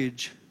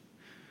bridge.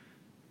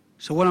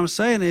 So what I'm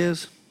saying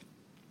is,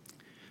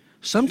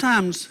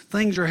 sometimes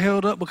things are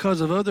held up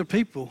because of other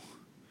people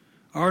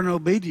aren't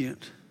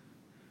obedient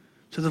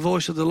to the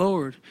voice of the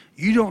Lord.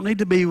 You don't need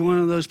to be one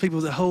of those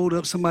people that hold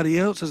up somebody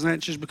else's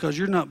answers because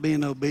you're not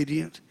being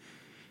obedient.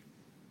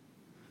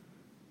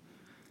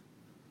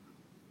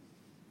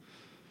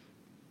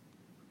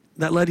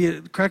 That lady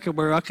at Cracker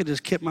Barrel, I could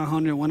just kept my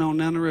 100 and went on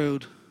down the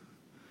road.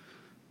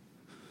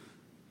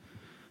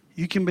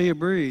 You can be a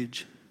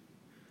bridge.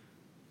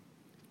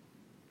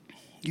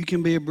 You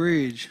can be a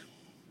bridge.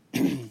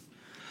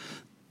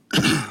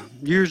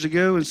 Years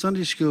ago in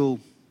Sunday school,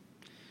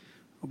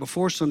 or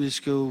before Sunday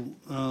school,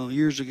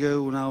 years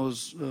ago when I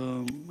was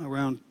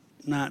around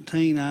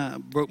 19, I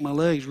broke my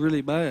legs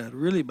really bad.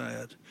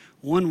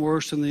 One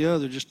worse than the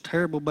other, just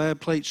terrible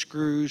bad plate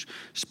screws,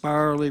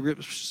 spirally,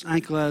 ripped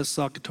ankle out of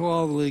socket, tore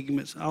all the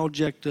ligaments, all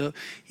jacked up.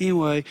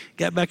 Anyway,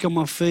 got back on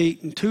my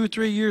feet, and 2 or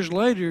 3 years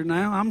later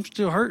now, I'm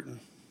still hurting.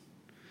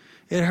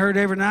 It hurt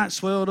every night,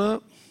 swelled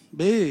up,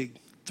 big,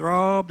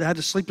 throbbed. I had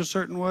to sleep a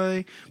certain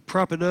way,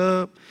 prop it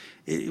up.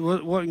 It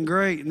wasn't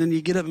great. And then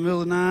you get up in the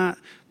middle of the night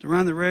to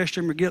run the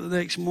restroom or get up the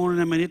next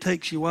morning. It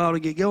takes you a while to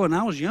get going.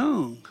 I was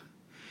young.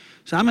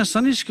 So I'm in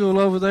Sunday school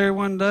over there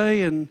one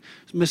day, and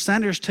Miss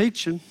Sanders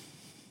teaching.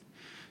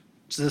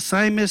 It's the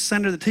same Miss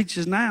Sanders that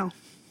teaches now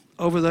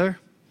over there.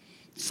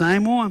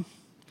 Same one.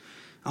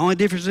 The only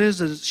difference is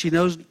that she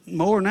knows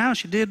more now than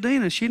she did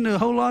then, and she knew a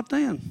whole lot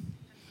then.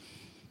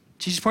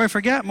 She's probably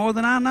forgot more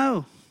than I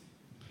know.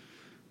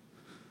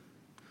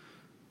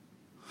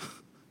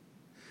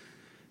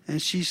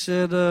 And she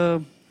said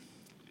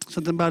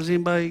something about, does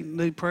anybody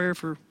need prayer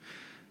for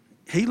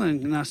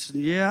healing? And I said,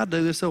 yeah, I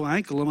do. This old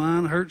ankle of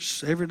mine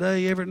hurts every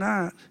day, every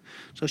night.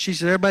 So she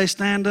said, everybody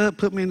stand up,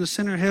 put me in the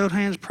center, held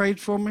hands, prayed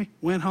for me,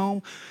 went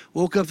home,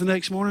 woke up the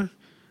next morning.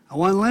 I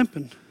wasn't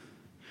limping.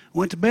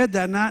 Went to bed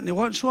that night and it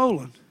wasn't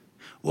swollen.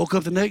 Woke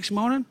up the next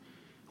morning,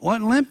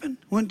 wasn't limping.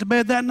 Went to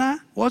bed that night,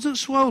 wasn't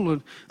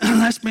swollen.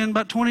 That's been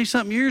about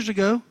 20-something years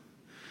ago.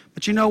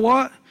 But you know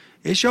what?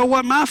 It sure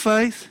wasn't my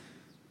faith.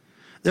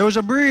 There was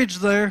a bridge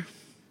there.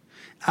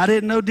 I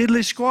didn't know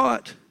diddly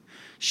squat.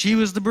 She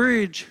was the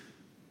bridge.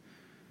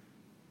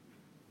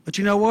 But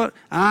you know what?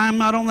 I'm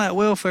not on that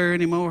welfare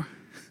anymore.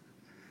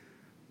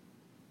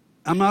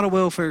 I'm not a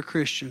welfare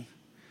Christian.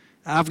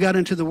 I've got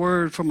into the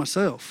Word for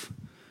myself.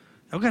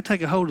 I've got to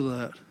take a hold of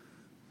that.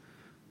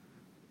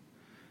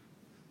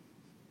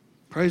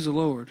 Praise the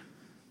Lord.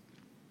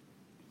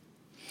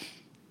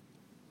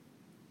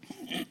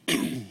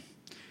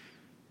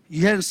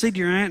 You hadn't seen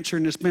your answer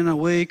and it's been a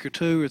week or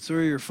 2 or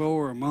 3 or 4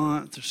 or a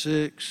month or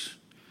 6.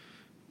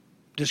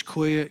 Just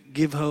quit,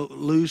 give hope,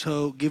 lose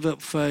hope, give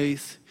up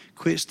faith,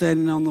 quit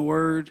standing on the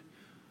Word.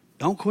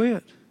 Don't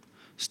quit.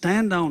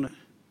 Stand on it.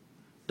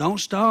 Don't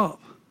stop.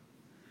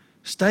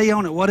 Stay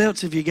on it. What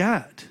else have you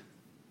got?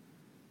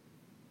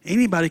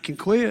 Anybody can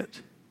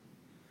quit.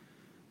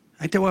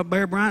 Ain't that what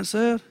Bear Bryant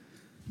said?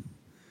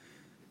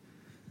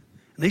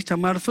 And he's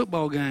talking about a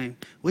football game.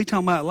 We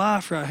talking about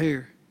life right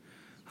here.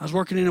 I was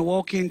working in a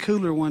walk-in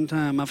cooler one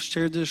time. I've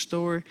shared this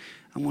story.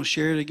 I'm going to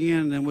share it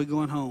again, and then we're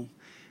going home.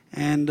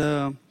 And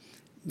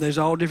there's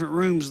all different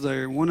rooms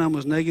there. One of them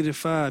was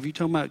 -5. You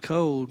talking about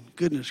cold?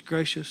 Goodness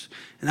gracious!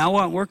 And I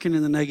wasn't working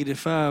in the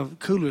 -5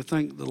 cooler,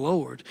 thank the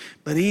Lord.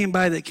 But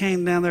anybody that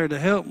came down there to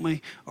help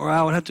me, or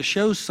I would have to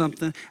show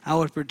something, I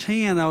would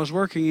pretend I was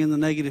working in the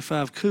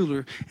 -5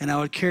 cooler, and I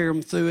would carry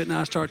them through it, and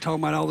I'd start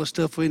talking about all the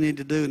stuff we need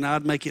to do, and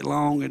I'd make it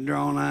long and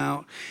drawn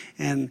out.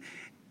 And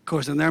of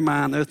course, in their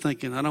mind, they're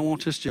thinking, I don't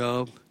want this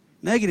job.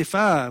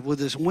 -5 with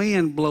this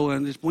wind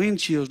blowing, this wind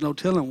chill's no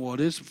telling what.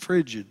 It's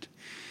frigid.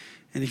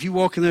 And if you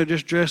walk in there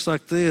just dressed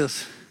like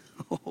this,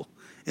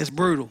 it's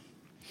brutal.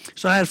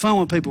 So I had fun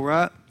with people,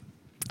 right?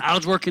 I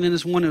was working in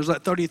this one that was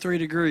like 33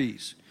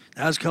 degrees.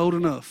 That was cold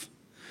enough,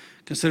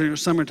 considering it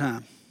was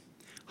summertime.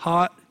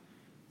 Hot,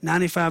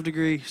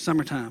 95-degree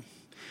summertime.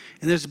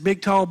 And there's a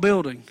big, tall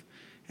building.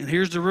 And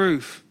here's the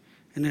roof.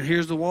 And then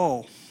here's the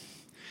wall.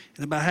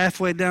 And about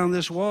halfway down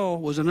this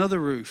wall was another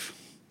roof.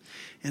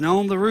 And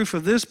on the roof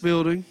of this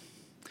building,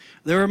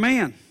 there were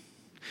men.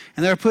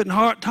 And they were putting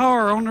hot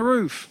tar on the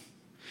roof.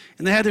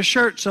 And they had their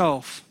shirts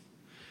off.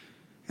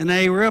 And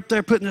they were up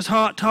there putting this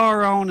hot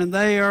tar on, and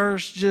they are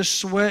just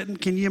sweating.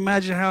 Can you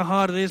imagine how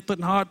hot it is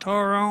putting hot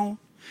tar on?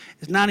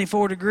 It's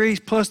 94 degrees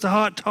plus the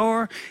hot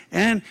tar.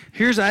 And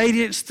here's an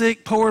 8-inch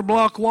thick poured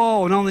block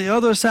wall. And on the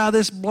other side of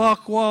this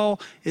block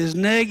wall is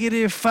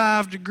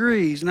 -5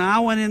 degrees. Now, I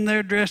went in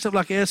there dressed up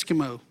like an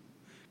Eskimo.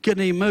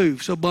 Couldn't even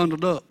move, so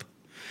bundled up.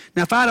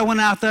 Now, if I'd have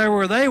went out there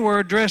where they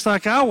were dressed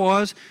like I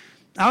was,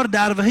 I would have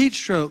died of a heat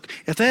stroke.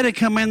 If they'd have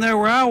come in there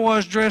where I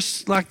was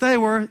dressed like they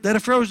were, they'd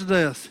have froze to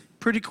death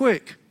pretty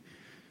quick.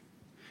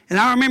 And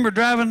I remember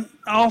driving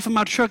off in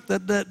my truck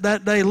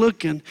that day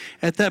looking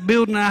at that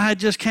building I had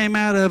just came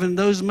out of, and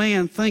those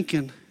men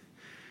thinking,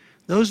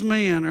 those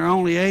men are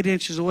only 8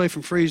 inches away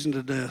from freezing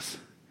to death.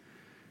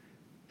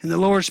 And the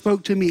Lord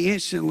spoke to me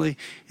instantly,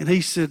 and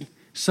he said,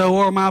 so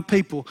are my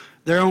people.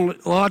 A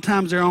lot of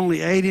times they're only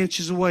 8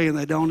 inches away, and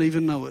they don't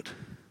even know it.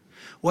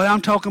 What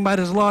I'm talking about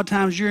is a lot of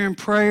times you're in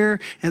prayer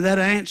and that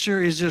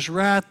answer is just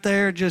right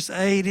there, just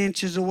 8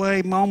 inches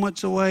away,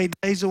 moments away,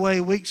 days away,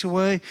 weeks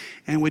away,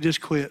 and we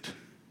just quit.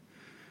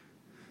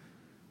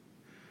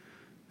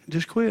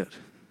 Just quit.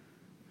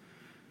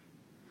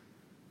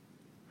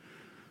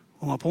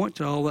 Well, my point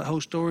to all that whole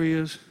story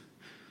is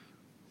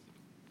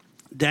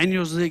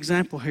Daniel's the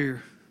example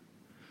here.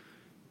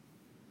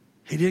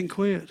 He didn't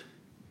quit.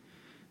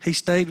 He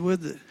stayed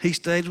with it. He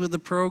stayed with the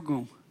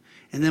program.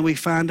 And then we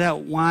find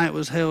out why it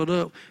was held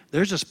up.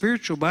 There's a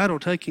spiritual battle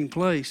taking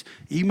place.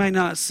 You may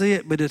not see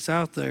it, but it's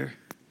out there.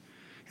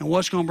 And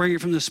what's going to bring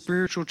it from the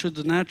spiritual to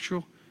the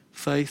natural?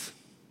 Faith.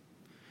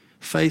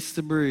 Faith's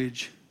the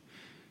bridge.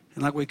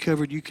 And like we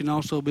covered, you can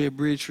also be a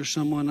bridge for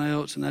someone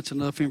else, and that's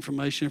enough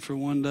information for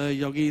one day.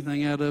 Y'all get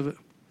anything out of it?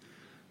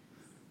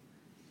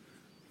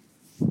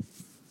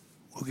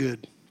 Well,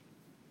 good.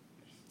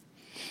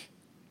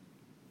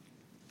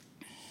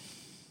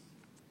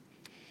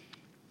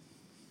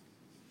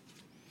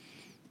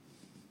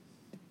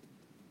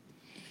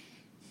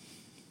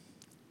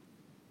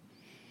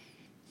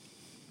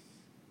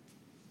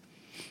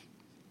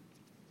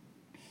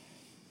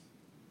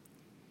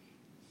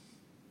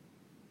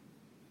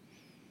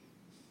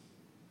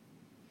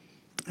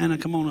 Anna,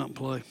 come on up and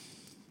play.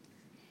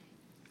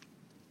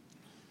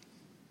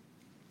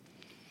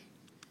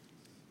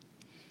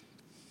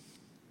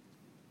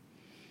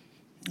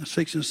 I was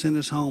fixing to send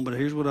this home, but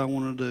here's what I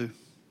want to do.